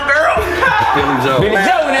 Uptown Girl. Billy Joe. Billy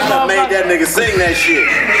Joe in that I made motherfucker. that nigga sing that shit.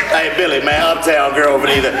 Hey Billy, man, Uptown Girl over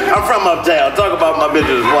there. I'm from Uptown. Talk about my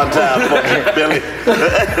bitches one time for me, Billy.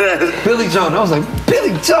 Billy Joe. And I was like,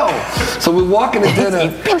 Billy Joe. So we're walking to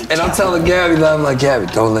dinner, and I'm telling Gabby that I'm like, Gabby,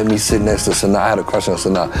 don't let me sit next to Sanaa. I had a crush on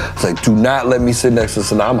Sanaa. I was like, do not let me sit next to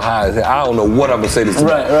Sanaa. I'm high as hell. I don't know what I'm gonna say to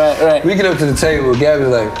Sanaa. Right. We get up to the table, Gabby's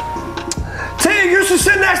like, Tig, you should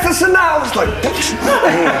sit next to Sanaa. I was like,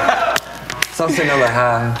 so I'm sitting there like,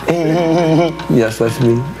 hi. Yes, that's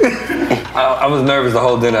me. I was nervous the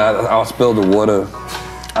whole dinner. I spilled the water.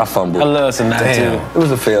 I fumbled. I love Sanaa too. It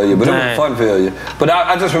was a failure, but it was a fun failure. But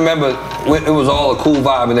I just remember it was all a cool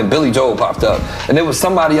vibe, and then Billy Joel popped up, and there was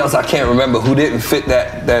somebody else I can't remember who didn't fit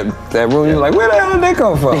that room. You were like, where the hell did they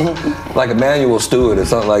come from? Like Emmanuel Stewart or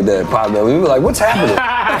something like that popped up. We were like, what's happening?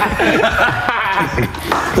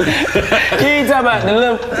 You ain't talking about the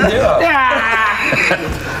little.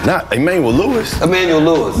 Not Emmanuel Lewis. Emmanuel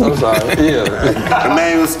Lewis. I'm sorry. Yeah.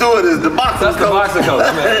 Emmanuel Stewart is the boxer That's the boxer coach.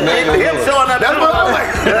 Emmanuel Him Lewis. showing up. That's what I'm like.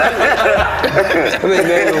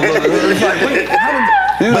 Emmanuel Lewis. It's like, wait, how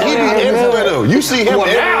did But he be everywhere though. You see him Well,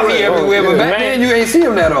 now he everywhere. everywhere, but back then you ain't see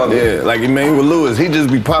him that often. Yeah, like Emmanuel Lewis, he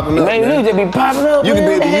just be popping up. Man, man. you just be popping up. You can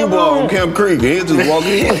be man. at the U-Ball on Camp Creek and he'll just walk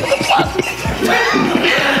in.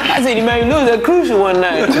 I seen him man lose that crucial one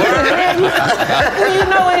night. What you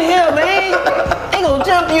know in here, man? They gonna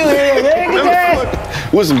jump you here, man. Get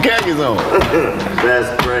that. With some khakis on. That's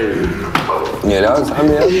crazy. Yeah, that was, I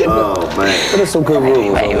mean, Oh man. there's some good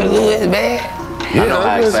rules. Man, you Lewis, man. Yeah, know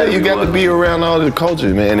how I was gonna say, excited you we got to was. be around all the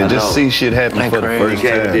cultures, man, and I just know. see shit happen for the crazy. first He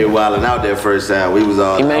came and did time. Wildin' Out that first time. We was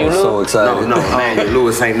all. You I man, was you so Lewis? excited. No, Emmanuel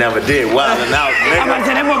Lewis ain't never did Wildin' Out, I'm nigga. about to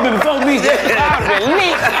say that must be before me. I would have been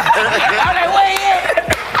lit. I was like, where he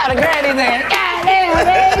at? I'd have grabbed his ass. Goddamn,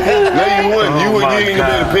 man. No, you wouldn't. You ain't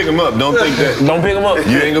gonna be able to pick him up. Don't think that. Don't pick him up.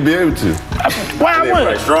 You ain't gonna be able to. Why I Nigga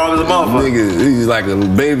wouldn't? strong as a motherfucker. Nigga, he's like a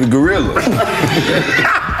baby gorilla.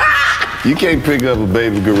 You can't pick up a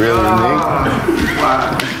baby gorilla, nigga.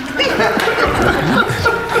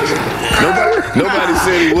 Nobody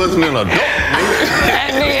said he wasn't an adult, nigga.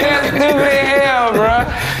 That nigga, that's stupid as hell, bro.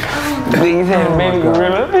 Nigga said baby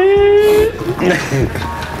gorilla.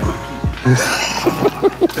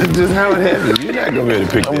 That's just how it happens. You're not gonna be able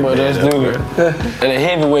to pick that But that's man up. stupid. And a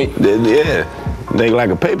heavyweight. Yeah, nigga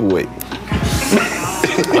like a paperweight.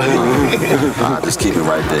 Just keep it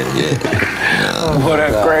right there, yeah. Boy,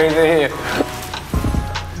 that's crazy here.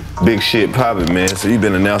 Big shit poppin', man. So you've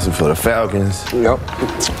been announcing for the Falcons. Yep.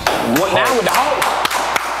 What now with the Hawks?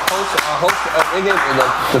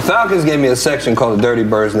 The Falcons gave me a section called the Dirty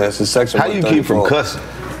Bird's Nest. A section. How you keep from cussing?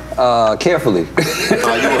 Carefully.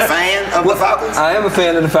 Are you a fan of the Falcons? I am a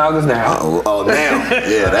fan of the Falcons now. Oh, now.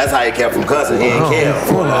 Yeah, that's how he kept from cussing. He ain't care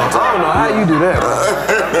for a long I don't time. know how you do that, bro.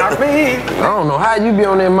 I don't know how you be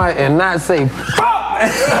on that mic and not say,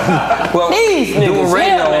 Well, These doing niggas,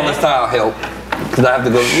 radio yeah, on man. the style help. Because I have to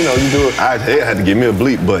go, you know, you do it. They had to give me a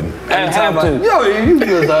bleep button. Every time you do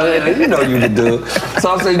it, you know you can do it. So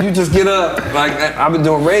I'm saying you just get up. Like I've been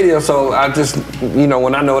doing radio, so I just, you know,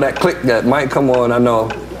 when I know that click that might come on, I know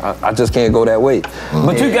I just can't go that way.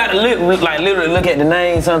 But you gotta literally look at the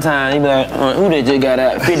name sometimes. You be like, who they just got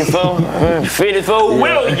out? 54? 54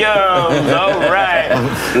 Williams. All right.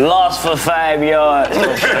 Lost for 5 yards.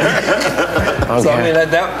 So I mean,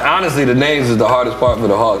 that honestly, the names is the hardest part for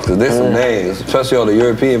the Hawks because there's some names, especially all the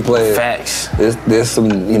European players. Facts. There's some,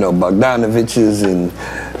 Bogdanoviches and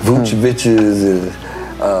Vucevic's and.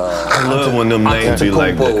 I love when them names be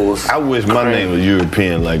like that. I wish my name was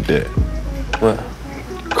European like that. What?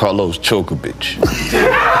 Karlous Chokovich.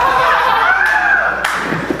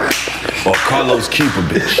 Or Karlous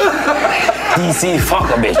Keepovich. DC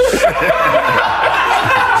Fuckovich.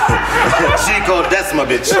 Chico, that's my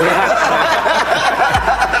bitch.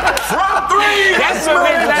 From 3. That's what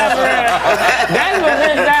bitch sound like. That's what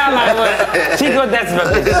bitch sound like. Chico, that's my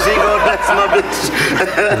bitch. Chico, that's my bitch.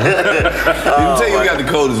 You can tell you got the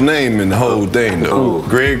coldest name in the whole thing, though. Ooh.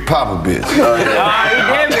 Greg Popovich. He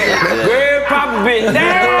damn it. Greg Popovich.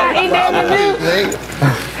 Damn, he damn it,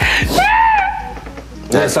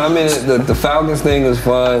 Yeah, so I mean, the Falcons thing was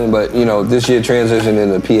fun, but this year transition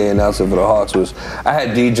into PA announcer for the Hawks was, I had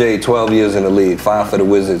DJ 12 years in the league, 5 for the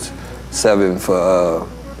Wizards, 7 for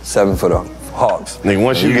the Hawks. Nigga,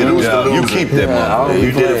 once you get a job, you keep that motherfucker.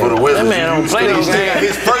 You did it for the Wizards. That man don't play no game.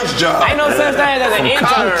 His first job. Ain't no such thing as an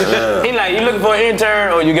intern. He like, you looking for an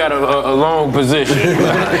intern or you got a long position?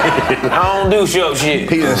 I don't do shop shit.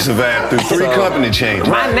 He done survived through 3 company changes.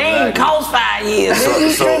 My name cost 5 years.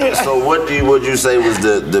 So what would you say was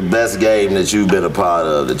the best game that you've been a part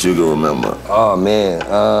of that you can remember? Oh man,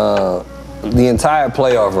 the entire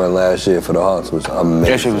playoff run last year for the Hawks was amazing.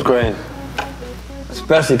 That shit was crazy.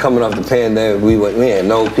 Especially coming off the pandemic, we had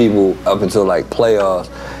no people up until like playoffs,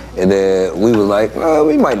 and then we was like,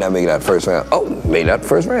 we might not make it out first round. Oh, made it out the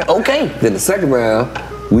first round. Okay. Then the second round,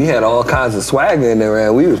 we had all kinds of swagger in there,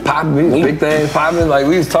 and we was popping, big things popping, like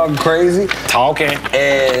we was talking crazy. Talking.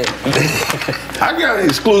 And I got an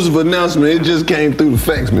exclusive announcement. It just came through the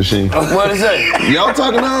fax machine. What is it? Y'all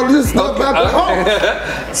talking all this stuff about the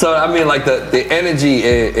Hawks? So I mean, like the energy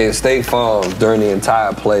in State Farm during the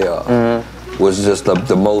entire playoff was just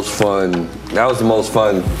the most fun. That was the most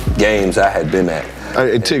fun games I had been at.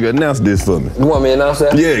 Hey, Tigger, announce this for me. You want me to announce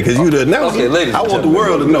that? Yeah, because you the announcer. Okay, ladies. I want the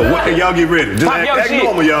world to know. What can y'all get ready? Just act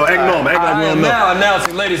normal, y'all. Act normal. Act like we I don't am know. now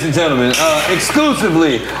announcing, ladies and gentlemen,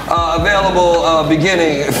 exclusively available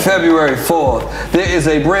beginning February 4th. There is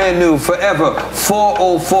a brand new Forever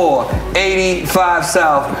 404 85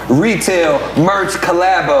 South retail merch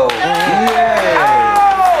collabo. Yeah.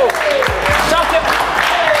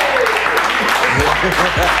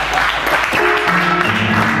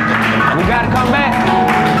 We gotta come back.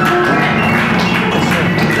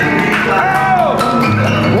 Oh,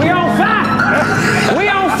 we on fire. We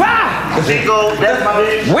on fire. Chico, that's my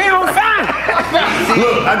bitch. We on fire.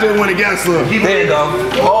 Look, I just went and got some. There you go.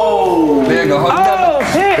 Oh. There you go. Oh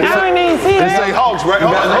shit, I didn't even see It that. say Hawks, right?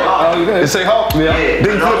 It say Hawks. Yeah. Then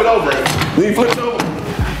you flip it over. Then you flip it over.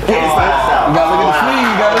 You gotta look at the sleeve.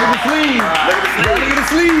 You gotta look at the sleeve. You gotta look at the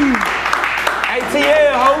sleeve.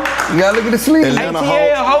 ATL, ho. You gotta look at the sleeve. Atlanta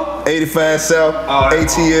ATL, Hawks, ho. 85 South,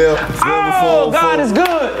 ATL, Oh, God is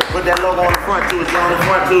good. Put that logo on the front too. It's on the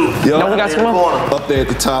front too. Now we got some more. Up there at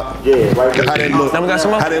the top. Yeah, right there. How that look? Now we got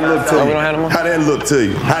some more? How that look to Oh, you? we don't have no more? How that look to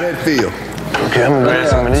you? How that feel? Okay, I'm gonna grab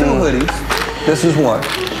some of these. 2 hoodies. This is one.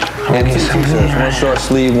 And 2 t-shirts. One short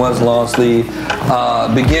sleeve, one's long sleeve.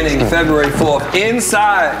 Beginning February 4th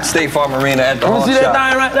inside State Farm Arena at the Hawk See that Shop.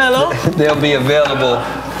 thing right there, Lo? They'll be available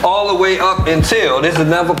all the way up until, there's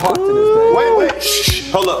another part to this thing. Wait.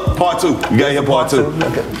 Shh. Hold up. Part 2. You got your part 2.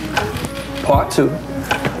 Okay. Part 2.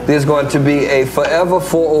 There's going to be a Forever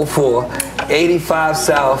 404 85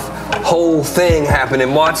 South whole thing happening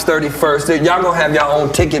March 31st. Y'all gonna have your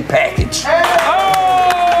own ticket package.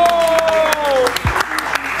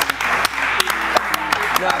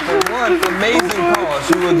 Now, for one amazing cause,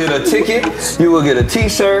 you will get a ticket, you will get a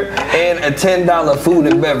t-shirt, and a $10 food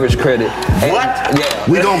and beverage credit. And, What? Yeah.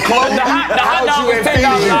 We gonna close The hot dog is $10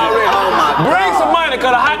 Oh already. my Bring some money,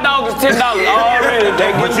 cause the hot dog is $10 already.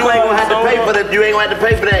 But you ain't gonna have to pay for that. You ain't gonna have to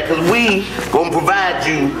pay for that because we gonna provide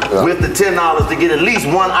you with the $10 to get at least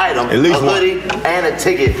one item, At least a hoodie, and a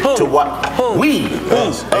ticket to what we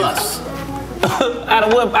us. Out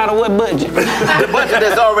of what budget? The budget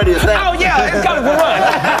that's already established. Oh yeah, it's coming from us.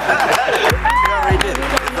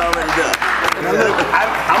 It's already done. Now look,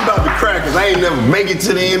 I'm about to crack because I ain't never make it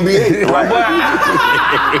to the NBA. Right.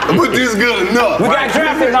 But this good enough. We got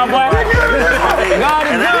drafted, my boy. God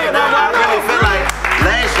is And good, I my boy. really feel like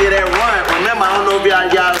last year that run, remember remember, I don't know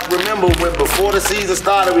if y'all remember when before the season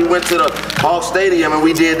started, we went to the Hawk Stadium and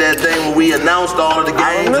we did that thing where we announced all of the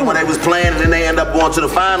games and when they was playing and then they end up going to the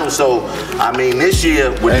finals. So, I mean, this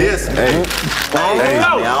year with this, I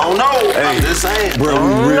don't know. I'm just saying. Bro,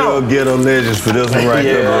 we real ghetto legends for this one right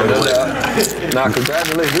there, bro. Nah,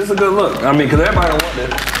 congratulations. This is a good look. I mean, because everybody gonna want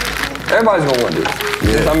this. Everybody's gonna want this.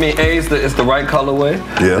 Yeah. I mean, it's the right colorway.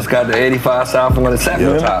 Yeah. It's got the 85 South on it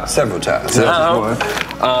several times.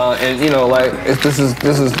 And you know, like this is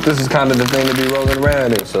kind of the thing to be rolling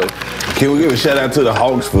around in. So, can we give a shout out to the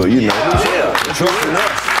Hawks for trusting us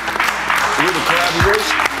with the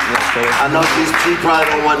collaboration? I know she probably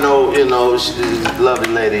don't want no, you know, lovely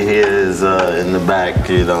lady here is in the back,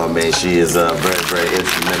 you know what I mean? She is very, very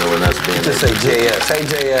instrumental in us being just say JS. Say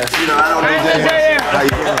JS. You know, I don't know JS. How you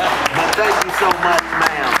doing? But thank you so much,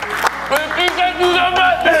 ma'am. Thank you so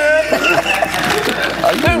much.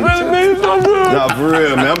 That really means so good. Nah, for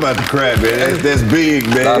real, man. I'm about to cry, man. That's big,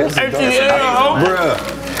 man. Bruh.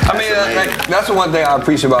 I mean, that's the one thing I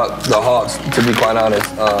appreciate about the Hawks, to be quite honest.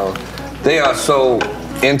 They are so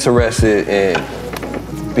interested in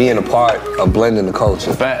being a part of blending the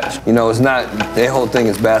culture. Facts. You know, it's not, their whole thing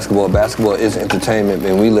is basketball. Basketball is entertainment,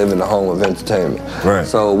 and we live in the home of entertainment. Right.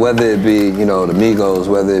 So whether it be, you know, the Migos,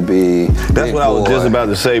 whether it be That's what I was just about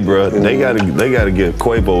to say, bro. They gotta get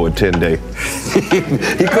Quavo a 10-day.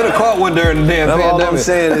 He could have caught one during the damn pandemic. All I'm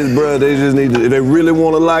saying is, bro, they just need to, if they really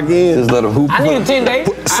want to lock in, just let them hoop. I need a 10-day.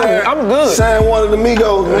 I'm good. Sign one of the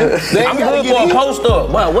Migos, man. I'm good for a post up.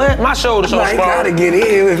 What? My shoulder so strong. He gotta get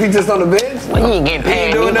in if he just on the bench. Well, he ain't getting paid. He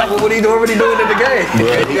ain't doing nothing. What he already doing in the game?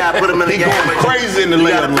 Yeah, you gotta put him in the game. Crazy in the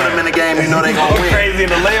layup line. You gotta put him in the game. You know they gonna win. Crazy in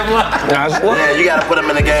the layup line. Yeah, you gotta put them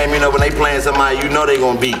in the game. You know when they playing somebody, you know they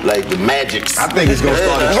gonna beat like the Magics. I think it's gonna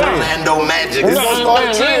start a trend. Orlando Magic. It's gonna start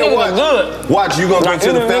a trend. Watch, you gonna go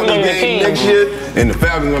to the Falcons game next year, and the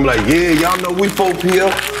Falcons gonna be like, yeah, y'all know we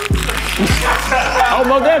 4PL. Oh,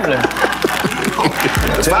 most definitely.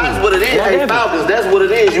 That's what it is. Hey, Falcons, that's what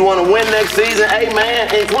it is. You want to win next season? Hey,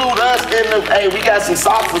 man, include us in the. Hey, we got some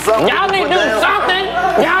socks or something. Y'all need to do something.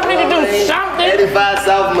 Y'all need to do something. 85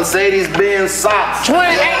 South Mercedes-Benz socks.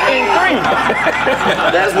 28 and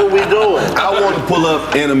 3. That's what we doing. I want to pull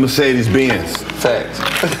up in a Mercedes-Benz. Facts.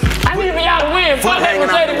 I need for y'all to win. Fuck that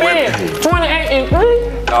Mercedes-Benz. 28 and 3.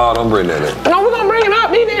 Oh, don't bring that in. No, we're gonna bring it up.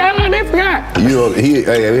 They forgot. You know,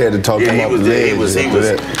 we had to talk Yeah, about he was.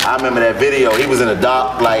 I remember that video. He was in the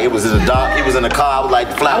dock, like it was in the dock. He was in the car. I was like,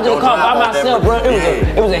 I just called by myself, bro.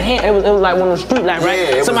 It was like one of the street lights,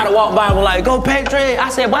 right? Yeah, somebody walked by and was like, "Go Patriot." I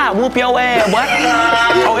said, "Why? Whoop your ass, boy."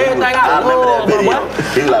 Everything I remember that video. Boy.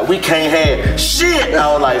 He was like, "We can't have shit." I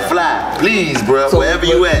was like, "Fly, please, bro. Wherever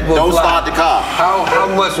you at, don't start the car." How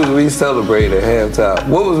much was we celebrating at halftime?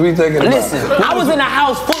 What was we thinking about? Listen, I was in a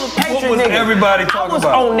house full of Patriot What was niggas. everybody talking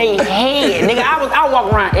about? I was on their head, nigga. I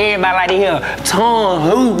walk around everybody like they hear Tom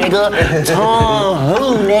who, nigga, Tom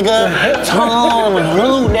who, nigga, Tom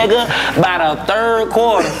who, nigga. By the third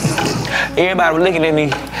quarter, everybody was looking at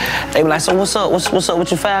me. They were like, "So what's up? What's up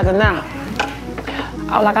with your Falcons now?"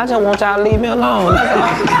 I was like, "I just want y'all to leave me alone."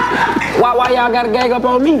 Why y'all gotta gang up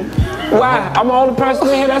on me? Why? I'm the only person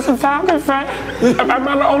in here that's a Falcon fan. Am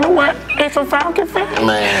I the only one that's a Falcon fan?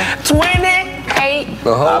 Man. 28.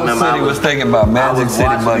 The whole city was thinking about Magic City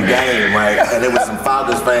Monday. The game, right? And there was some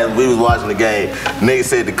Falcons fans. We was watching the game. Niggas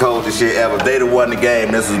said the coldest shit ever. If they'd have won the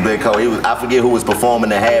game, this was big cold. I forget who was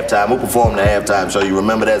performing at halftime. Who performed at halftime? So you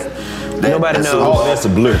remember that? Nobody knows. Oh, that's a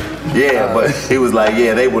blur. Yeah, but he was like,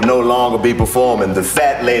 yeah, they will no longer be performing. The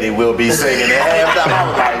fat lady will be singing at halftime. I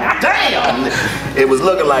was like, damn. It was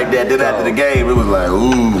looking like that. Then after the game, it was like,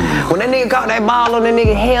 ooh. When that nigga caught that ball on that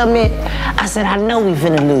nigga helmet, I said, I know we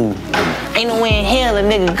finna lose. Ain't no way in hell a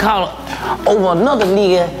nigga caught over another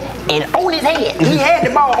nigga and on his head. He had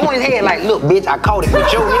the ball on his head like, look, bitch, I caught it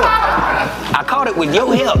with your help. I caught it with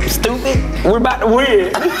your help, stupid. We're about to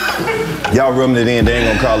win. Y'all rubbing it in, they ain't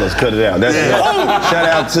gonna call us, cut it out. That's shout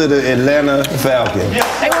out to the Atlanta Falcons.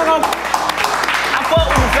 They weren't gonna. I fuck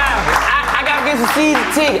with the Falcons. I gotta get some season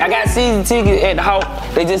ticket. I got season ticket at the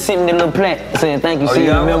Hawk. They just sent me the little plaque saying thank you,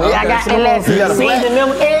 season member. Yeah, I got that last season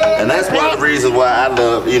member. And that's one of the reasons why I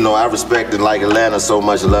love, I respect and like Atlanta so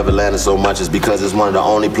much, love Atlanta so much, is because it's one of the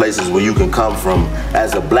only places where you can come from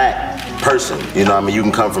as a black person. You know what I mean? You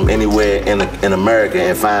can come from anywhere in America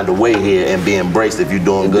and find a way here and be embraced if you're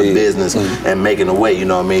doing good business and making a way. You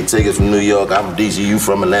know what I mean? Tigger's from New York, I'm from DC, you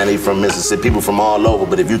from Atlanta, you from Mississippi, people from all over.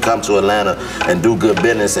 But if you come to Atlanta and do good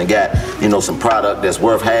business and got, you know, some product that's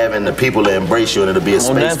worth having, the people will embrace you and it'll be a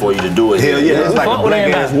space for you to do it. Hell yeah, it's like a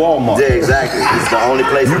black ass Walmart. Yeah, exactly. It's the only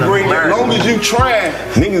place in America. As long as you try,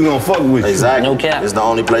 niggas gonna fuck with you. Exactly. No cap. It's the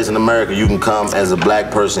only place in America you can come as a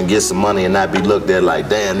black person, get some money, and not be looked at like,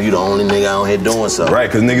 damn, you the only nigga out here doing something. Right,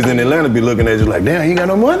 because niggas in Atlanta be looking at you like, damn, he got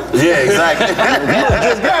no money? Yeah, exactly. You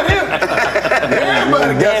just got him.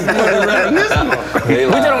 Everybody got some money around this one. We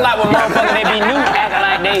just don't like when motherfuckers they be new acting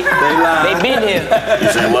like they been here. You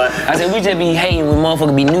say what? I said we just be hating when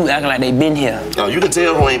motherfuckers be new acting like they been here. Oh, you can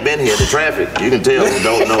tell who ain't been here, the traffic. You can tell who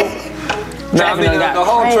don't know. No, I mean, the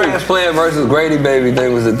whole transplant versus Grady Baby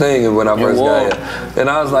thing was the thing when I first got here. And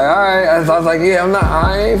I was like, all right. I was like, yeah,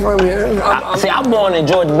 I ain't from here. See, I'm born in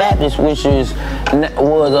Georgia Baptist, which was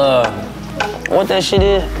what that shit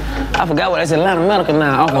is? I forgot what that's Atlanta Medical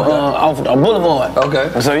now, off the Boulevard. Okay.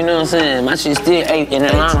 So you know what I'm saying? My shit still in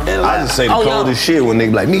Atlanta. I just say the coldest shit when they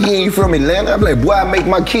be like, nigga, you ain't from Atlanta. I be like, boy, I make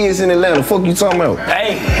my kids in Atlanta. Fuck you talking about?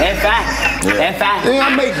 Hey, that's fine. That's fine. Nigga,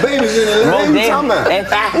 I make babies in Atlanta. What you talking about? That's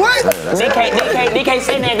fine. What? They can't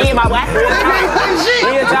say that then, my boy.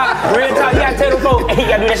 Real talk. You gotta tell them folks, he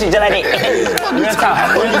gotta do that shit just like that. Real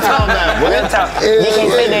talk. Real talk. They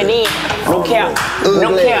can't say that then. No cap.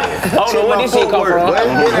 No cap. I don't know where this shit come from.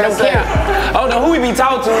 No cap. I don't know who we be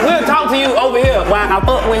talking to. We'll talk to you over here. Why I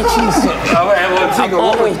fuck with you. Chico,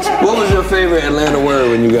 what was your favorite Atlanta word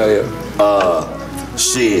when you got here?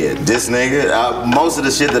 Shit, this nigga, most of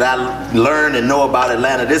the shit that I learned and know about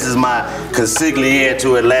Atlanta, this is my consigliere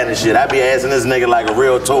to Atlanta shit. I be asking this nigga like a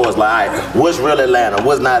real tourist, like, all right, what's real Atlanta?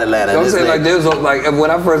 What's not Atlanta? I'm saying, like, there's like when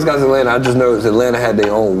I first got to Atlanta, I just noticed Atlanta had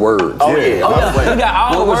their own words. Oh yeah. We got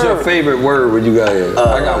all what was your favorite word when you got here?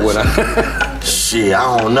 I got one. Shit,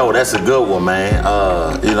 I don't know. That's a good one, man.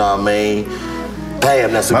 You know what I mean?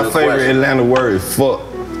 Damn, that's a good question. My favorite Atlanta word is fuck.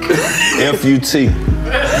 F-U-T.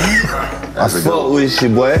 I fuck with you,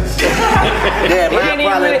 boy. Yeah, mine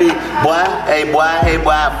probably be boy, hey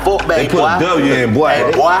boy, fuck baby, they put a W in boy.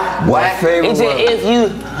 Hey boy. My favorite it's word. It's you,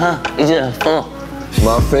 it's just fuck.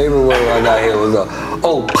 My favorite word I got here was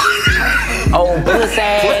pussy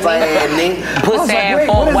ass nigga. Pussy ass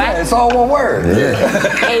fuck boy. It's all one word. Yeah.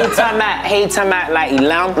 Hey, talking about like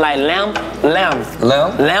lamb. Lamb is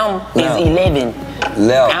 11.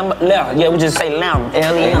 Lamb. Yeah, we just say lamb.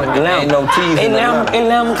 L-E-M. Lamb. Ain't no T's in lamb. It's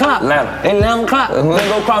 11 o'clock. Lamb. It's 11 o'clock.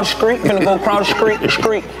 Finna go cross the street.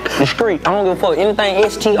 The street. I don't give a fuck. Anything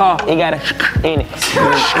S-T-R, it got a in it.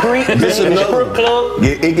 Street. This is another club.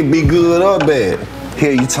 Yeah, it can be good or bad.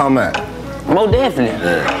 Here you talking about. Most definitely.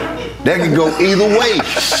 That can go either way.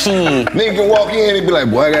 Shit. Nigga can walk in and be like,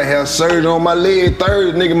 boy, I gotta have surgery on my leg.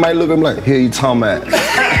 Third nigga might look at him like, here you talking about.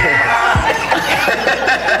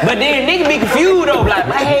 But then nigga be confused though, like,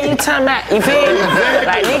 what the hell you talking about? You feel me?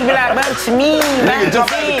 Like nigga be like, what you mean? Nigga jump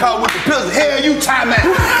out the car with the pills. Hell you talking about?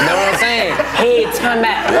 You know what I'm saying? Head talking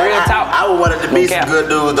about. Real talk. I would want it to be some good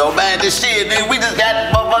dudes though, man. This shit, nigga, we just got to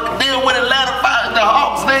motherfucking deal with Atlanta Fox, the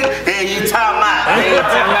Hawks, nigga. Hey, you talking about? Hey,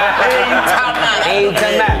 you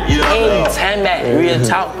talking about? Real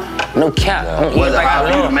talk. No cap. What's it hard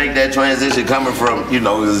for you to make that transition coming from, you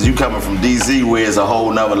know, cause you coming from DC where it's a whole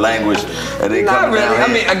nother language, and then coming down here. I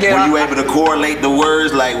mean, again, were you able to correlate the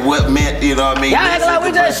words like what meant, you know what I mean? Y'all act like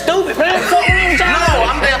we just stupid, man. Fuck with y'all. No,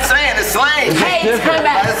 I'm just saying it's slang. Hey, come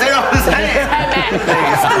back. That's it, I'm saying.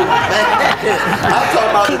 I'm talking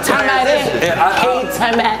about the transition.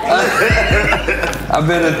 I've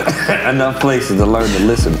been in enough places to learn to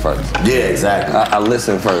listen first. Yeah, exactly. I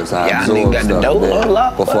listen first. I absorb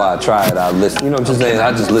stuff before I try it. I listen. You know what I'm saying?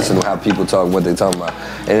 I just listen to how people talk, what they talking about.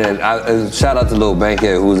 And then shout out to little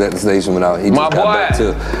Bankhead who was at the station when he just got back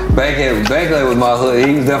to Bankhead. Bankhead was my hood.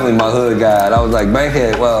 He was definitely my hood guy. And I was like,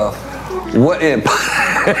 Bankhead, well, what if?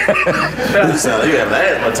 You sound like you have an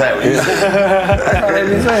asthma attack when you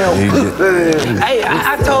say. Hey,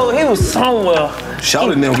 I told he was somewhere.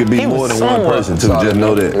 Shouting them could be more than one person too. Just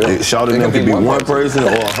know that. Shouting them could be one person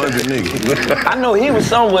or 100 niggas. I know he was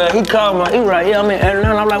somewhere. He called me. He was like, yeah, I'm in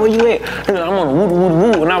Atlanta. I'm like, where you at? He was like, I'm on the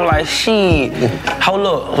woo. And I was like, shit. Hold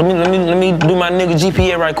up. Let me do my nigga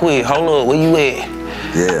GPA right quick. Hold up. Where you at?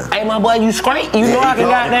 Yeah. Hey, my boy, you straight? You know I can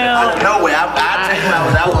goddamn. Out of nowhere.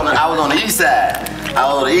 I was on the east side. I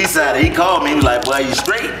was on the east side. And he called me. He was like, boy, you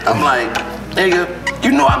straight? I'm like, nigga.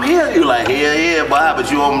 you know I'm here. You like, hell yeah, boy, but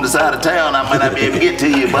you on the side of town, I might not be able to get to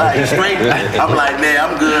you, boy. You straight? I'm like, man,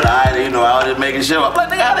 I'm good. All right, you know, I was just making sure. I'm like,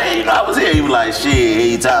 nigga, how the hell you know I was here? He was like, shit,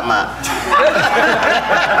 he talking about.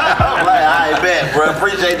 I'm like, all right, bet, bro.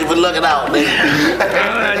 Appreciate you for looking out, nigga.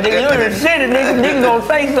 Nigga, you in the city, nigga gonna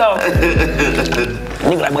say something.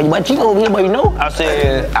 Nigga like, but Chico over here, but you know? I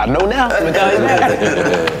said, I know now.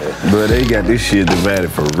 But they got this shit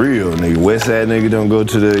divided for real, nigga. West side nigga don't go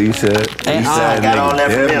to the east side. East side got all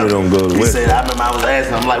that from him. Don't go to he west. said, I remember I was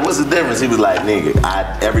asking him, like, what's the difference? He was like, nigga,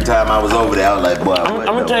 every time I was over there, I was like, boy, I'm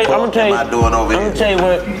gonna tell you, what am I doing over here? I'm gonna tell you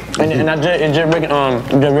what, and it just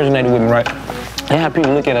resonated with me, right? And how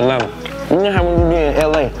people look at Atlanta. You know how when we be in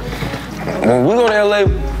LA, when we go to LA,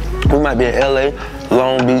 we might be in LA,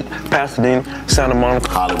 Long Beach, Pasadena, Santa Monica,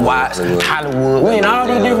 Hollywood, Watts, Hollywood. We in all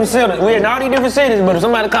these different cities. We in all these different cities, but if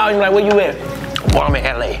somebody calls you like, where you at? Well, I'm in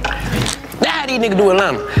LA. That's how these niggas do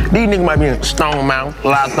Atlanta. These niggas might be in Stone Mountain,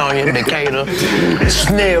 Latonia, Decatur,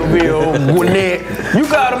 Snellville, Gwinnett. You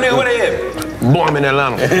call them niggas, where they at? Boy, I'm in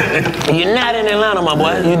Atlanta. You're not in Atlanta, my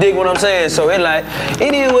boy. You dig what I'm saying? So it like,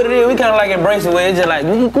 it is what it is. We kind of like embrace it where it's just like,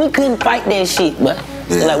 we couldn't fight that shit, but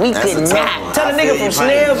like we could not. Tell a nigga from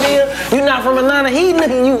Snellville, you not from Atlanta, he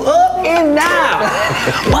looking you up and down.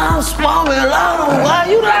 Well, I'm small in Atlanta, why?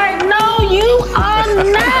 You like, no, you are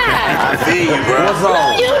not. I feel you, bro. What's wrong?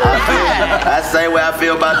 No, you not. That's the same way I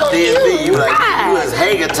feel about the DMV. You like, you is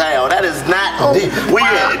Hagertown. That is not, where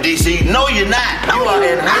you at, DC? No, you're not. You are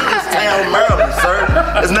in Hagerstown, Maryland, sir.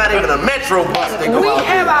 It's not even a metro bus that go out. We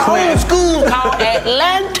have our own school called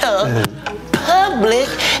Atlanta Public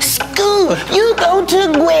School. You go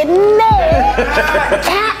to Gwinnett.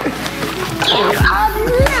 I'm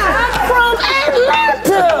not from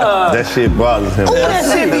Atlanta. That shit bothers him. Ooh, that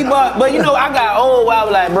shit be but you know, I got old while I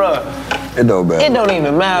was like, bro. It don't matter. It don't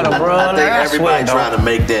even matter, bro. I think everybody trying to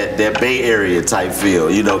make that Bay Area type feel,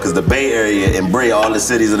 you know, because the Bay Area embrace all the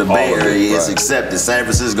cities of the Bay Area is accepted. San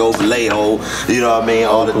Francisco, Vallejo, you know what I mean?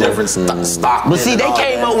 All the different stock. But see, they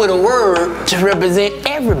came up with a word to represent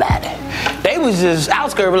everybody. They was just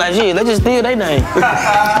outskirts like, shit, let's just steal their name.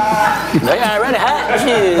 They already hot.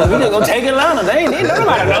 Shit, we just gonna take Atlanta. They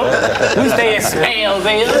nobody know. We stay in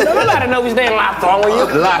Snellville. Nobody know we stay in Latonia.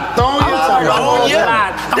 Latonia.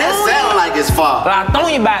 That sound like it's far.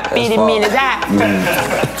 Latonia about 50 minutes out.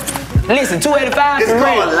 Listen, 285 It's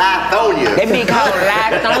called Latonia. They be called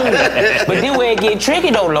Latonia. But this way it get tricky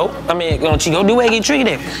though, Lo. I mean, Chico, this way it get tricky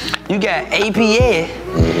then. You got APS,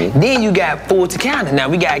 then you got Fulton County. Now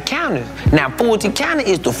we got counties. Now Fulton County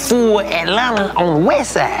is the full Atlanta on the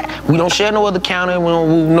west side. We don't share no other county. We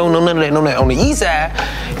don't know none of that. On the east side,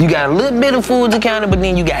 you got a little bit of Fulton County, but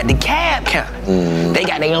then you got DeKalb County. They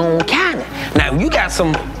got their own county. Now you got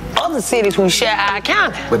some other cities who share our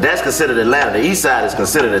county. But that's considered Atlanta. The east side is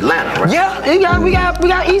considered Atlanta, right? Yeah, we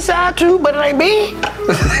got east side too, but it ain't big.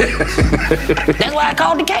 That's why I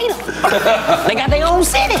call Decatur. They got their own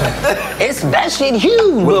city. That shit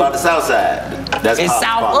huge. What about the south side? It's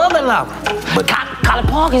south of Atlanta. But College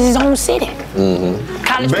Park is his own city.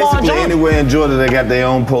 College Park, Basically, Georgia. anywhere in Georgia they got their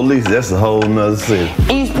own police. That's a whole nother city.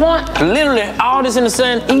 East Point, literally all this in the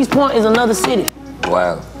sun. East Point is another city.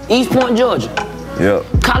 Wow. East Point, Georgia. Yep.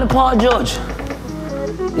 College Park, Georgia.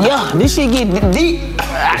 Yeah, this shit get deep.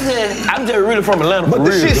 I'm just really from Atlanta. But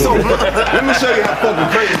the shit so. dude. Let me show you how fucking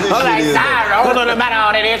crazy this I'm shit like, is. sorry, I don't know about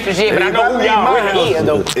all that extra shit, but I know who y'all really is,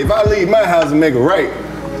 though. If I leave my house and make a right,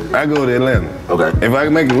 I go to Atlanta. Okay. If I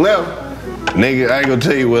make a left, nigga, I ain't gonna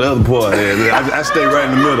tell you what other part is. I stay right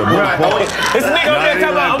in the middle. Right. It's a nigga over there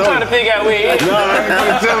talking about, I'm trying to figure out where he is. No, I ain't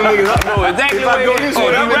gonna tell niggas. I know exactly If I where go he this is. way,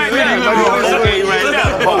 Oh, I'm right there. Okay, right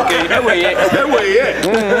there. Okay, that way he at. That way he at.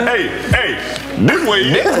 Hey, this way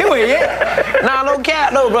he at. This way he at. Nah, no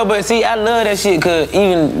cap though, bro. But see, I love that shit because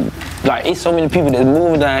even like it's so many people that's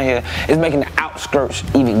moving down here, it's making the outskirts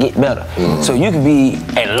even get better. So you could be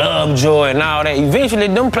at Lovejoy and all that. Eventually,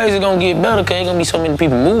 them places gonna get better because ain't gonna be so many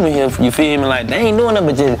people moving here. You feel me? Like they ain't doing nothing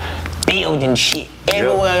but just building shit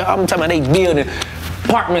everywhere. I'm talking about they building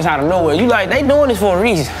apartments out of nowhere. You like they doing this for a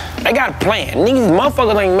reason. They got a plan. Niggas,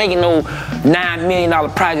 motherfuckers ain't making no $9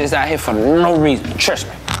 million projects out here for no reason. Trust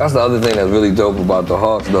me. That's the other thing that's really dope about the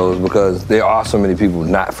Hawks, though, is because there are so many people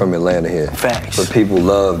not from Atlanta here. Facts. But people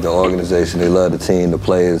love the organization, they love the team, the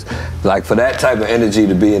players. Like, for that type of energy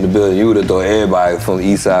to be in the building, you would have thought everybody from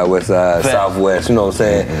East Side, West Side, Facts. Southwest, you know what I'm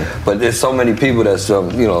saying? But there's so many people that's from,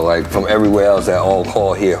 you know, like from everywhere else that all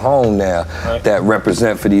call here home now, that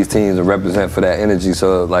represent for these teams and represent for that energy.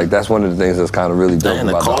 So, like, that's one of the things that's kind of really dope And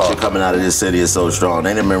the about the culture Hawks. coming out of this city is so strong.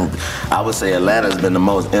 They remember, I would say Atlanta's been the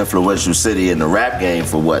most influential city in the rap game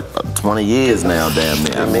for what, 20 years now, damn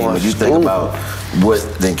near. I mean, when you think about what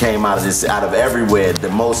then came out of this, out of everywhere, the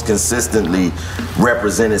most consistently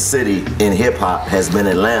represented city in hip hop has been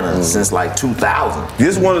Atlanta since like 2000.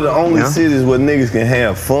 This one of the only cities where niggas can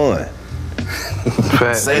have fun.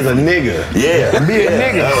 As a nigga. Yeah. Be a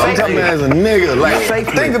nigga. I'm talking about as a nigga. Like,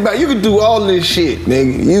 think about it. You could do all this shit,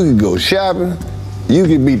 nigga. You could go shopping. You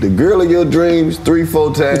can meet the girl of your dreams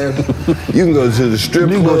 3-4 times. You can go to the strip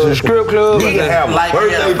club. You go to the strip club. You can have like a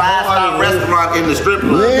birthday a 5-star restaurant in the strip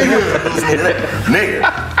club. Nigga.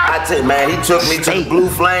 I tell you, man, he took me to the Blue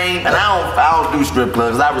Flame, and I don't do strip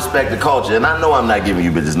clubs. I respect the culture, and I know I'm not giving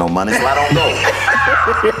you bitches no money, so I don't go.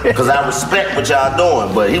 Because I respect what y'all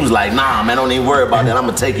doing. But he was like, nah, man, don't even worry about that. I'm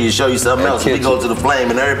gonna take you and show you something else. We go to the Flame,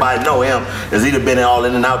 and everybody know him. Has either been all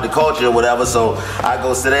in and out the culture or whatever. So I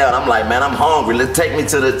go sit down. I'm like, man, I'm hungry. Let's take me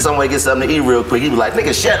to somewhere get something to eat real quick. He was like,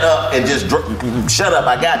 nigga, shut up and just shut up.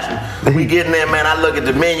 I got you. We get in there, man. I look at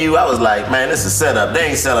the menu. I was like, man, this is set up. They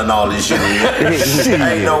ain't selling all this shit in here.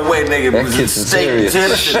 Ain't no way, nigga. Steak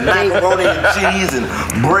tips and macaroni and cheese and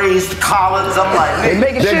braised collards. I'm like, nigga.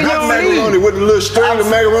 Making sure you don't macaroni with the little string of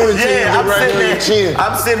macaroni cheese right on your chin.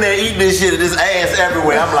 I'm sitting there eating this shit and this ass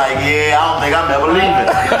everywhere. I'm like, yeah, I don't think I'm ever leaving.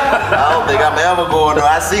 I don't think I'm ever going to.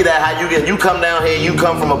 I see that how you come down here, you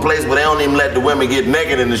come from a place where they don't even let the women get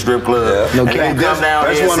naked in the strip club. Yeah. And you come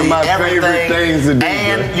down here one of my favorite things to do.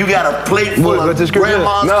 And you got a plate full of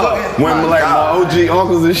grandma's cooking. When like my OG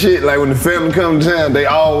uncles and shit, like when the family come to town, they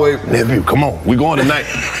always, nephew, come on, we going tonight.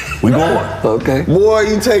 We going. Okay. Boy,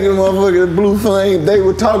 you taking the motherfucking Blue Flame, they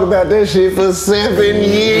would talk about that shit for 7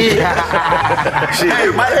 years. Shit, hey,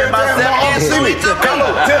 might have about 7 years. Tell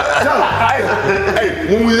him. Hey,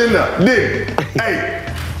 when we was in there, nigga,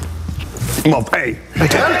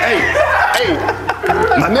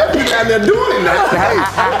 my nephew out there doing it now.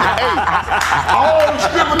 All the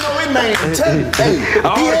strippers know his name.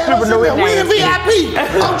 He had us in there. We in VIP.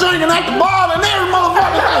 I'm drinking at the bar and every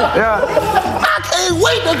motherfucker. I can't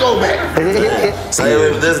wait to go back. Same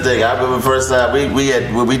with this nigga. I remember the first time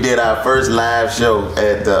we did our first live show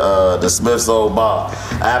at the Smith's old bar.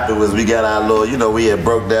 Afterwards, we got our little, you know, we had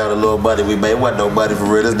broke down a little money we made. Wasn't no money for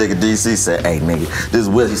real. This nigga DC said, hey nigga, this is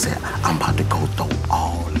Will. He said, I'm about to go throw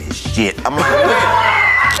all this shit. I'm like,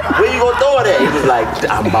 where you gonna throw it at? He was like,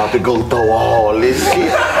 I'm about to go throw all this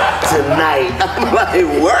shit tonight. I'm like,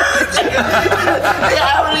 what?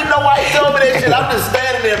 I don't even know why he told me that shit. I'm just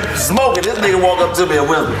standing there smoking. This nigga walk up to me and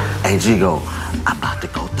whisper, hey Chico, I'm about to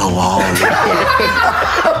go throw all this shit.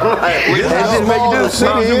 That shit make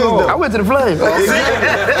you do. I went to the Flame.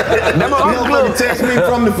 That motherfucker text me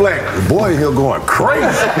from the Flame. Boy, he'll going crazy.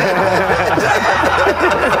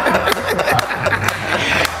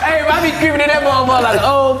 I be creeping in that motherfucker like an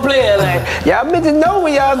old player. Like, y'all bitches know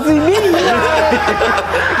when y'all see me.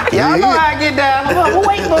 Y'all know how I get down. I'm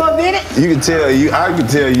wait for a minute. I can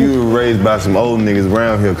tell you were raised by some old niggas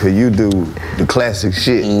around here because you do the classic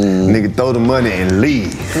shit. Nigga, throw the money and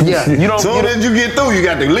leave. Yeah, you don't. Soon as you get through, you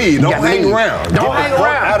got to leave. Don't hang around. Don't hang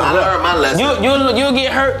around. I learned my lesson. You'll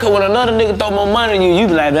get hurt because when another nigga throw more money than you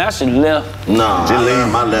be like, I should have left. No, I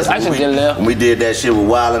learned my lesson. I should just left. When we did that shit with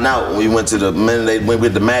Wildin' Out, when we went to the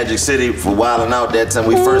Magic City for Wildin' Out that time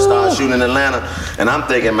we first started shooting in Atlanta, and I'm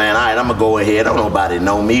thinking, man, all right, I'm gonna go ahead. Don't nobody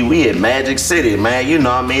know me. We at Magic City, man. You know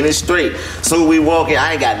what I mean? It's straight. So we walk in,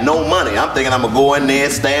 I ain't got no money. I'm thinking I'm gonna go in there,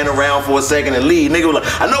 stand around for a second and leave. Nigga was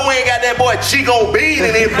like, I know we ain't got that boy Chico Bean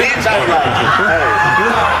in here, bitch. I was like,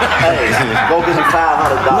 hey, go get me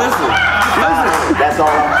 $500. Listen. That's all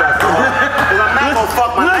I'm trying to do. Cause I'm not gonna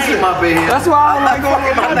fuck my name up in here. That's why I don't like going to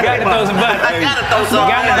You gotta throw some money. I gotta throw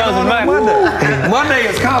some money. Monday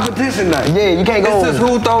is competition night. Yeah, you can't go. It's just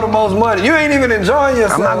who throw the most money. You ain't even enjoying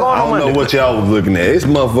yourself. I'm not going I on don't know Monday. what y'all was looking at. This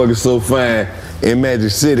motherfucker's so fine in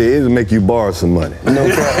Magic City, it'll make you borrow some money. No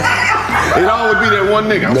problem. It always be that one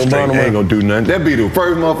nigga. I'm straight, ain't gonna do nothing. That be the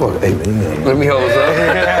first motherfucker. Hey, man, Let me hold up.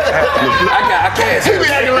 I can't. he be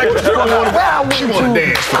acting like the stripper wanna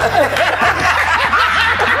dance.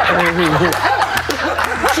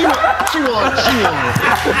 She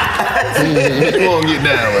wanna get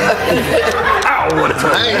down with it. I don't want to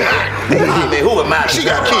turn. I mean, who am I? She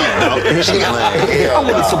got kids, though. She got I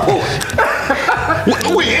want to support.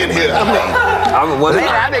 We in here.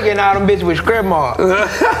 I been getting all them bitches with scrap marks.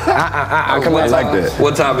 Come on, like that.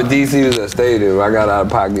 What time of DC was I stayed in? I got out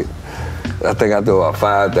of pocket. I think I threw about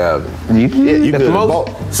 5,000. You That's could the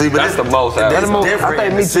most? See, but That's the most. That's That's the most. different I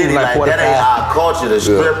think in me the too, city. like Like, that ain't 45. our culture. The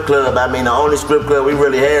strip club. I mean, the only strip club we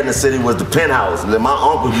really had in the city was the Penthouse. And my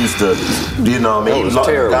uncle used to, you know, what I mean, That was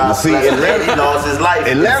terrible. God See, bless him, Atlanta- he lost his life.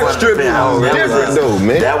 in Atlanta front of the strip Penthouse. club That different was- though,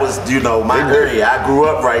 man. That was, you know, my area. I grew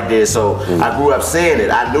up right there, so I grew up seeing it.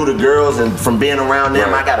 I knew the girls, and from being around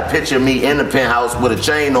them, I got a picture of me in the Penthouse with a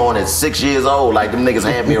chain on at 6 years old. Like, them niggas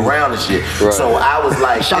had me around and shit. Right. So I was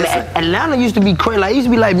like, Shawty, listen, Atlanta used to be crazy. Like, it used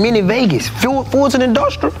to be like mini Vegas. Fulton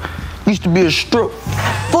Industrial used to be a strip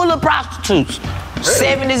full of prostitutes.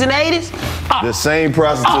 70s and 80s. The same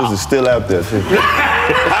prostitutes is still out there too.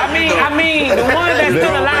 I mean, the one that's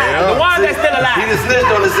still alive. The one that's still he alive. just snitched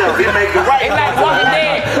on himself. He make the right. It's like Walking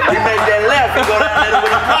Dead. He make that left and go down there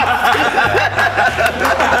with a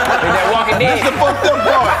It's that Walking Dead. Fucked up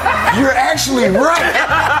part. You're actually right.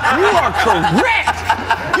 You are correct.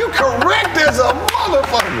 You correct as a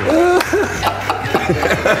motherfucker.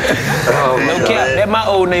 No cap. That's my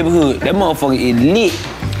old neighborhood. That motherfucker is lit.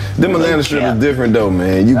 Them Atlanta strips is different though,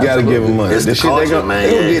 man. You gotta give them money. It's The the shit culture, they gonna, man,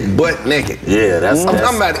 they gonna yeah. get butt naked. Yeah, that's. I'm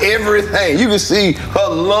talking about everything. You can see her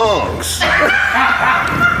lungs.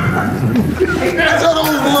 That's her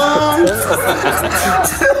those lungs.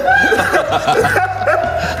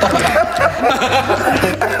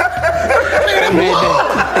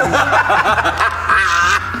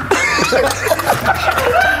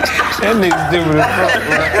 That nigga stupid as fuck,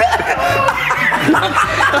 man.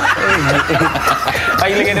 How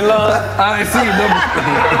you look at the love? I ain't seen them.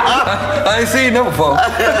 I ain't seen them before.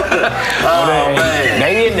 Oh man.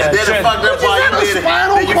 They in there. Then the fucked up part you did it.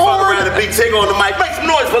 Then you fuck around and big Tigger on the mic. Make some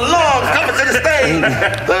noise for lungs coming to the stage.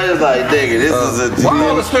 So it's like, nigga, this is a. Why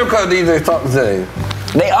all the strip club DJs talking today?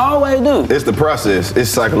 They always do. It's the process. It's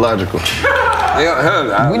psychological.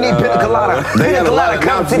 We need Pina Colada. They had a lot of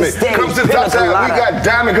Come to the announcements. stage. Come to the Pina top side. We Colada. got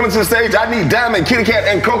Diamond coming to the stage. I need Diamond, Kitty Cat,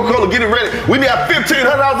 and Coca-Cola. Get it ready. We got $1,500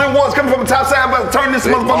 in ones coming from the top side. I'm about to turn this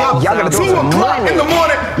motherfucker up. Y'all gotta 2 put some o'clock money. in the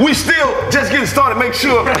morning. We still just getting started. Make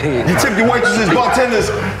sure you tip your waitresses,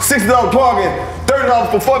 bartenders, $60 parking, $30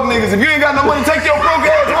 for fuck niggas. If you ain't got no money, take your broke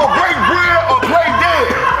ass home. Break bread or play dead.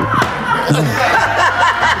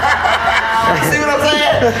 See what I'm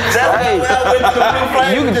saying? That's Hey. why I went to the Blue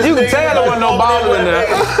Flame. You can tell there wasn't no baller in there.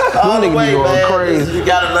 All the Them niggas way, be going man. crazy. You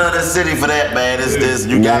gotta love this city for that, man. This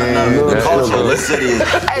you gotta know the culture of this city.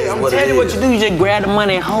 Hey, is I'm what telling it you what is. you do. You just grab the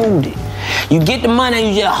money and hold it. You get the money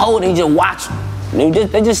and you just hold it and you just watch them.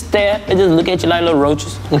 They just stare. They just look at you like little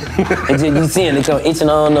roaches. You see them, they come itching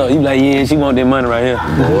on up. You be like, yeah, she want that money right here.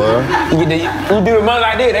 Boy. You do the money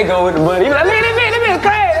like that, they go with the money. You be like, look at this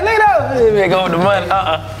crazy, look at those. They go with the money.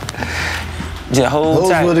 Just hold Those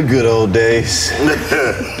tight. were the good old days.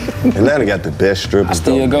 Atlanta got the best strippers. I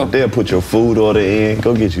still though. go. They'll put your food order in.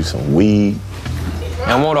 Go get you some weed.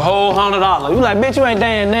 And want a whole $100. You like, bitch, you ain't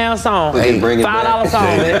damn now song. Hey, bring it back. $5 song,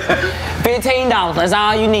 man. $15, that's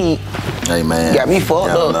all you need. Hey man, Got me fucked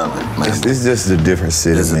gotta up. love it, man. It's just a different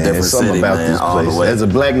city, It's a man. different It's something city, about man, this all the place. way. As a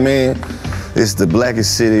black man, it's the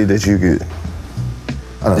blackest city that you could.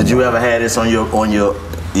 Did you ever have this on your,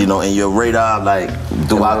 you know, in your radar, like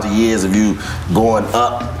throughout the years of you going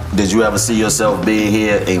up? Did you ever see yourself being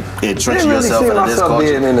here and entrenching yourself into this culture?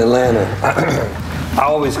 Being in Atlanta. I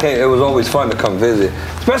always came. It was always fun to come visit,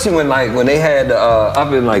 especially when they had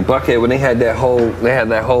up in like Buckhead when they had that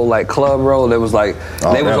whole like club roll. That was like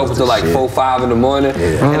they was that open was till the like shit. 4, 5 in the morning,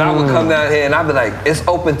 and I would come down here and I'd be like, it's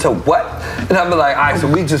open to what? And I'd be like, all right, so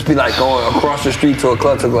we just be like going across the street to a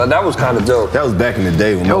club. That was kind of dope. That was back in the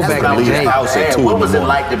day when was motherfuckers back in leave the the day. house at 2 Man, what in the was it morning.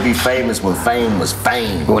 like to be famous when fame was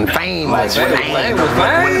fame? When fame was Like,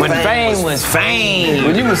 fame. When fame was fame.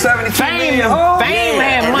 When you was 72 Fame million old, fame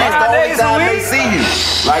had and money. that's the only days a time they week. see you.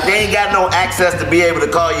 Like they ain't got no access to be able to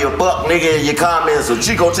call you a buck nigga in your comments or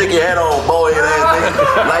Chico take your head on boy and ass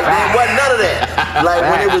nigga. Like there wasn't none of that. Like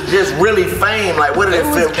when it was just really fame, like what did it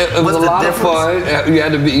feel? It was What's a the lot difference? of fun.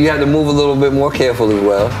 You had to move a little bit more careful as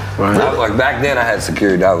well. Like back then, I had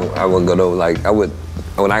security. I wouldn't go to like I would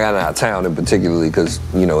when I got out of town, in particularly because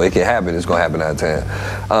you know it can happen. It's gonna happen out of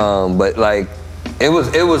town. But like it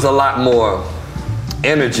was a lot more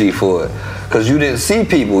energy for it. Because you didn't see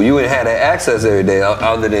people, you didn't have that access every day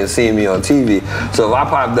other than seeing me on TV. So if I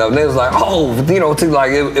popped up, they was like, oh, you know,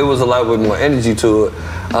 like it was a lot bit more energy to it.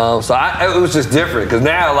 So it was just different. Because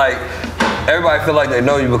now, like, everybody feel like they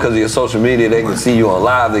know you because of your social media. They can see you on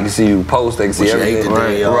live, they can see you post, they can see What you ate everything.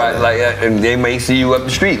 today, Right, like, and they may see you up the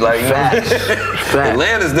street. Like, you know?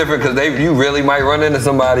 Atlanta's different because you really might run into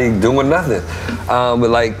somebody doing nothing. But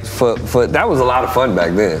like, for that was a lot of fun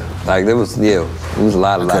back then. Like it was a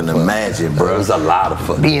lot of fun. Couldn't imagine, bro. It was a lot of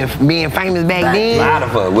fun. Being famous back then. A lot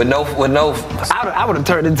of fun. With no. I would have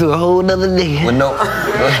turned into a whole nother nigga. With no.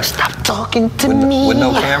 Stop talking to me. With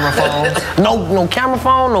no camera phone. No camera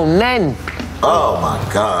phone, no nothing. Oh my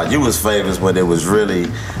God, you was famous when it was really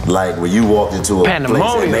like when you walked into a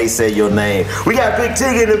place and they say your name. We got Big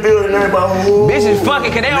Tigger in the building, everybody. Bitches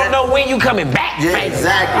fucking cause they don't know when you coming back. Yeah,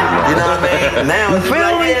 exactly. You know what I mean? Now it's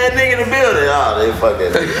like, yeah, nigga in the building. Oh, they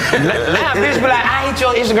fucking. Now bitch be like, I hate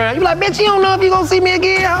your Instagram. You like, bitch, you don't know if you gonna see me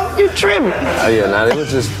again, ho. You tripping. Oh yeah, nah, it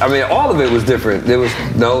was just, I mean, all of it was different. There was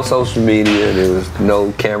no social media, there was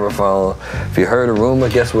no camera phone. If you heard a rumor,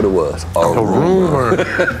 guess what it was? A rumor.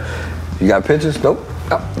 You got pictures? Nope.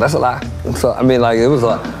 Oh, that's a lie. So, I mean, like, it was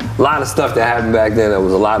a lot of stuff that happened back then that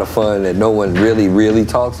was a lot of fun that no one really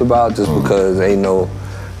talks about just because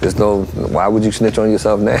why would you snitch on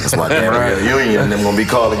yourself now? That's why Gabrielle Union and them gonna be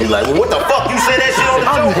calling you like, well, what the fuck you say that shit on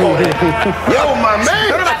the show for? Yo, my man.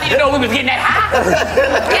 Don't nobody need to know we was getting that hot.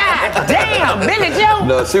 God damn, Billy Joe.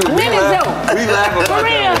 No, see, we laugh about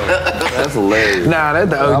that one. That's hilarious. Nah,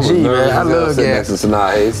 that's the OG, man. I love that. Next to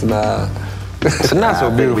Sanaa. Hey, Sanaa. It's not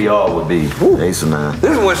so beautiful. We all would be. Hey, Sanaa.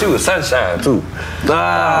 This is when she was sunshine, too.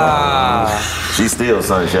 She's still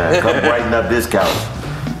sunshine. Come brighten up this couch.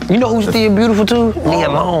 You know who's still beautiful, too? Nia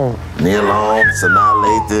Long. Nia Long, Sanaa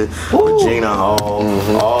Lathan, Regina Hall,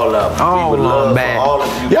 all of them. All of them. All of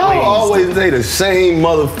you. Y'all always say the same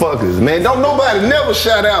motherfuckers, man. Don't nobody never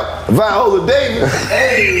shout out Viola Davis.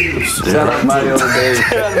 Hey. Shout out Viola Davis.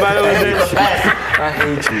 Shout out Viola Davis. I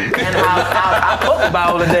hate you. And I fuck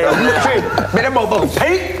Viola Davis. You tripping. Man, that motherfucker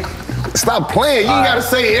pink. Stop playing. You ain't gotta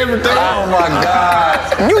say everything. Oh my God.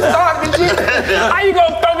 You started the shit. How you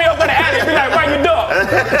gonna throw me up in the alley and be like, why you duck?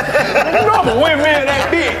 You know I'm a windmill that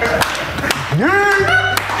bitch.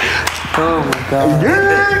 Yeah. Oh my God.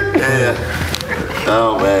 Yeah.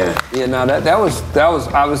 Oh man. Yeah, no, that was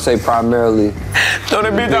I would say primarily Throw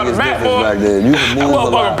that bitch on the mat, boy. back then. You could move a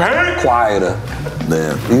lot quieter.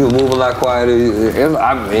 Yeah. You could move a lot quieter.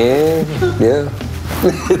 I mean, yeah.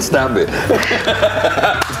 Stop it.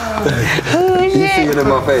 You see it in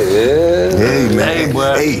my face. Yeah. Hey, man. Hey,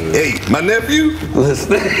 boy. Hey, my nephew.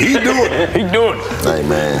 He doing it. He doing it. Hey,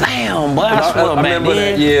 man. Damn, boy, I swear, I remember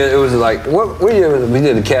that year. It was like what year was it? We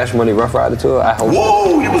did the Cash Money Rough Rider tour. I hosted.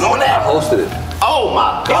 Whoa, you was on I that? hosted it. Oh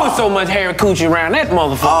my There God. was so much hair and coochie around that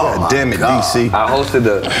motherfucker. God damn it, DC. I hosted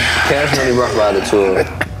the Cash Money Rough Rider tour.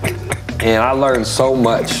 And I learned so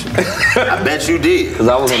much. I bet you did. Because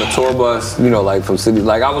I was on a tour bus, you know, like from city.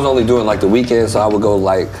 Like I was only doing like the weekend, so I would go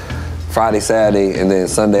like Friday, Saturday, and then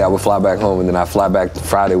Sunday I would fly back home, and then I fly back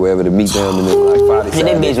Friday wherever to meet them, and then like Friday, And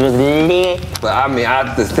that Saturday. bitch was lit. But I mean,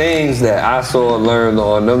 the things that I saw and learned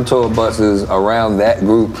on them tour buses around that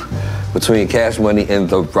group, between Cash Money and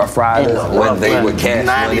the Rough Riders, when they were Cash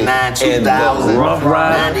Money 99, and 2000, the Rough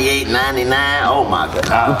Riders. 98, 99. Oh my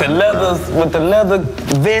God. With the leather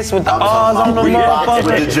vest with the R's on the Reeboks with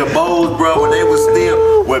motherfucker. the Jabos, bro, when they was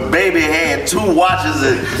still, when Baby had 2 watches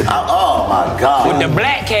and, oh my God. With the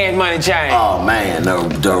black Cash Money chain. Oh man, the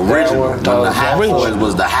original, one, the Hat Boys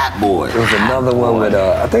was the Hat Boy. There was another one with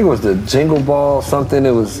I think it was the Jingle Ball something.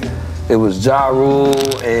 It was Ja Rule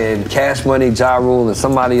and Cash Money, Ja Rule and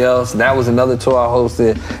somebody else. That was another tour I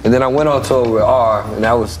hosted. And then I went on tour with R, and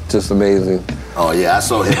that was just amazing. Oh yeah, I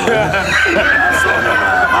saw him.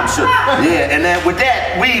 I'm sure. Yeah, and then with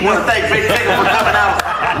that, we want to thank Big Tigger for coming out.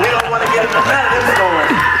 We don't want to get into none of this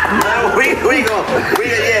story.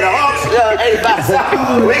 The Hawks,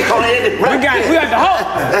 85. We gonna end it right. We got the Hulk.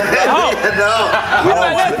 The Hulk. We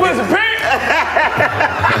like that pussy pink.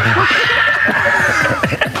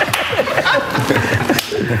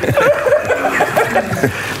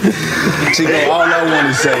 Chico, all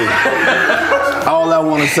I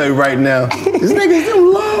want to say right now, this nigga's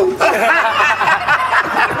them love.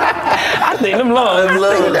 I think them love. Them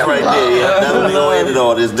love that right there. Yeah, that's what we gonna end it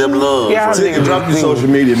on. Is them love. Yeah, Tigger, drop your social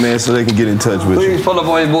media, man, so they can get in touch with you. Please pull up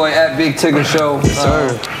on your boy at Big Tigger Show.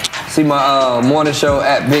 See my morning show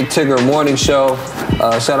at Big Tigger Morning Show.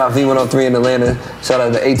 Shout out V103 in Atlanta. Shout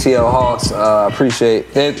out to ATL Hawks. Appreciate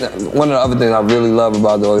it. One of the other things I really love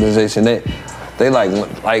about the organization, they like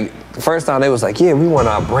the first time they was like, yeah, we want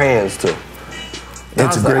our brands to.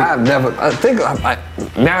 That's great.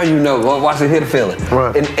 Now you know. Watch it, hit the feeling.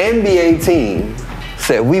 Right. An NBA team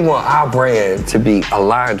said we want our brand to be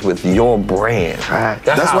aligned with your brand. Right.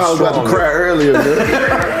 That's why I was about to cry earlier,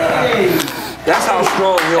 man. That's how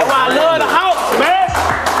strong your That's why I love the Hawks, man.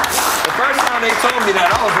 The first time they told me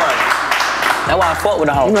that, I was like, That's why I fought with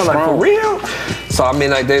the Hawks. you know, like for real? So So I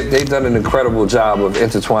mean, like they've done an incredible job of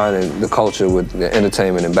intertwining the culture with the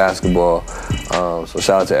entertainment and basketball. So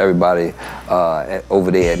shout out to everybody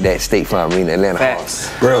over there at that State Farm Arena, Atlanta.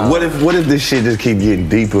 Facts. Bro, what if this shit just keep getting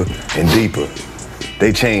deeper and deeper?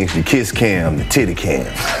 They changed the kiss cam to titty cam.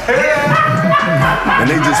 And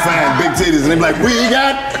they just find big titties and they be like, we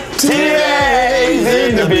got titties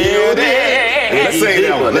in the building. Let's say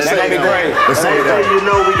that one. Let's say that one. Let's say that one. You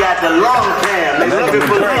know we got the long cam. They looking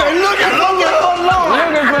for long. Looking for long.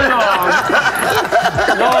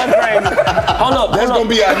 Going crazy. Hold up. That's gonna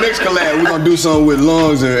be our next collab. We're gonna do something with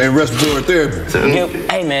lungs and respiratory therapy.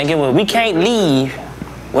 Hey man, get what? We can't leave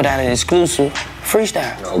without an exclusive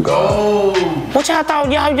freestyle. Oh God. What y'all thought?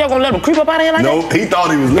 Y'all gonna let him creep up out of here like that? No, he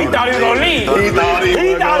thought he was leaving. He thought he was gonna leave. He thought he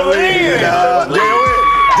was gonna leave.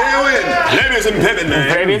 J.O.N. Ladies and pimpin', man.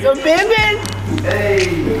 Ladies and pimpin'. Hey.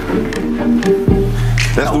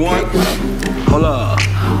 That's the one? Hold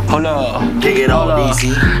up. Kick it off,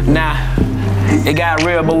 DC. Nah, it got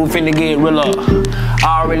real, but we finna get real up.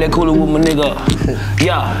 Already coolin' with my nigga.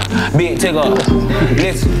 Yeah, big Tigger.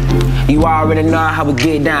 Listen, you already know how we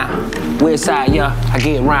get down. West side, yeah, I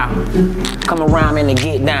get round. Come around, man, and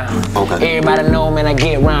get down. Okay. Everybody know, man, I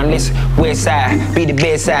get round. Listen, west side, be the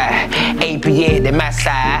best side. APA, that's my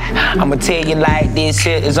side. I'ma tell you like this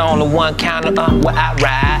shit is only one counter where I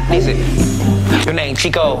ride. Listen, your name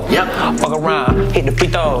Chico. Yep. Fuck around, hit the free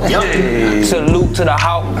throw. Yep. Salute to the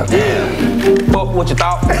hawk. Yeah. Fuck what you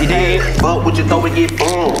thought, you did. Fuck what you thought we get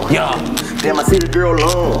boom. Yeah. Damn, I see the girl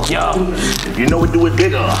long. Yeah. You know we do it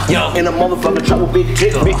bigger. Yeah. In a motherfucking trouble, big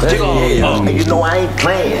Tigger. Big Tigger. And you know I ain't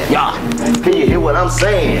playing. Yeah. Can you hear what I'm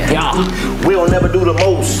saying? Yeah. We don't never do the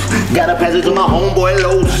most. Gotta pass it to my homeboy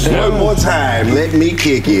Los. One more time, let me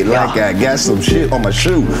kick it like I got some shit on my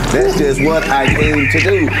shoe. That's just what I came to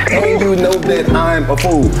do. And you know that I'm a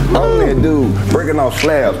fool. I'm that dude breaking off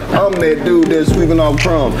slabs. I'm that dude that's sweeping off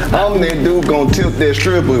crumbs. I'm that dude gonna tilt that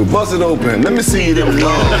stripper, bust it open. Let me see them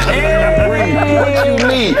lungs. What you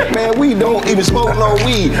need? Man, we don't even smoke no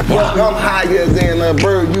weed. But I'm higher than a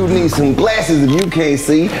bird. You need some glasses if you can't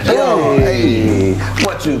see. Hey,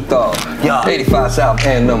 what you thought? Yeah. 85 South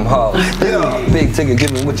and them hoes. Yeah. Big Tigger,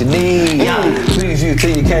 give me what you need. Yeah. Squeeze you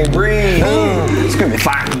till you can't breathe. Screaming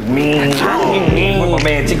fire me. With my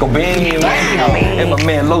man Chico Bean. And my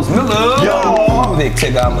man Los Miller. Yo. Big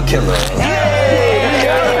Tigger, I'm a killer.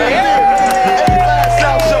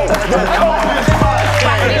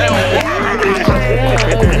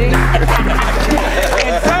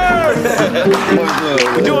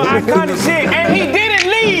 We doing iconic shit, and he didn't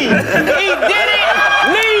leave. He didn't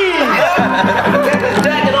leave.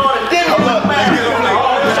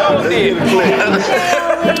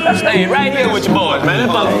 Stay right here with your boys, man.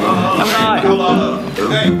 I'm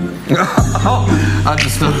I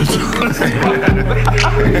just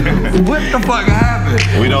What the fuck happened?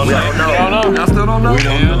 We don't know. Y'all still don't know? We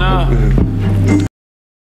don't know.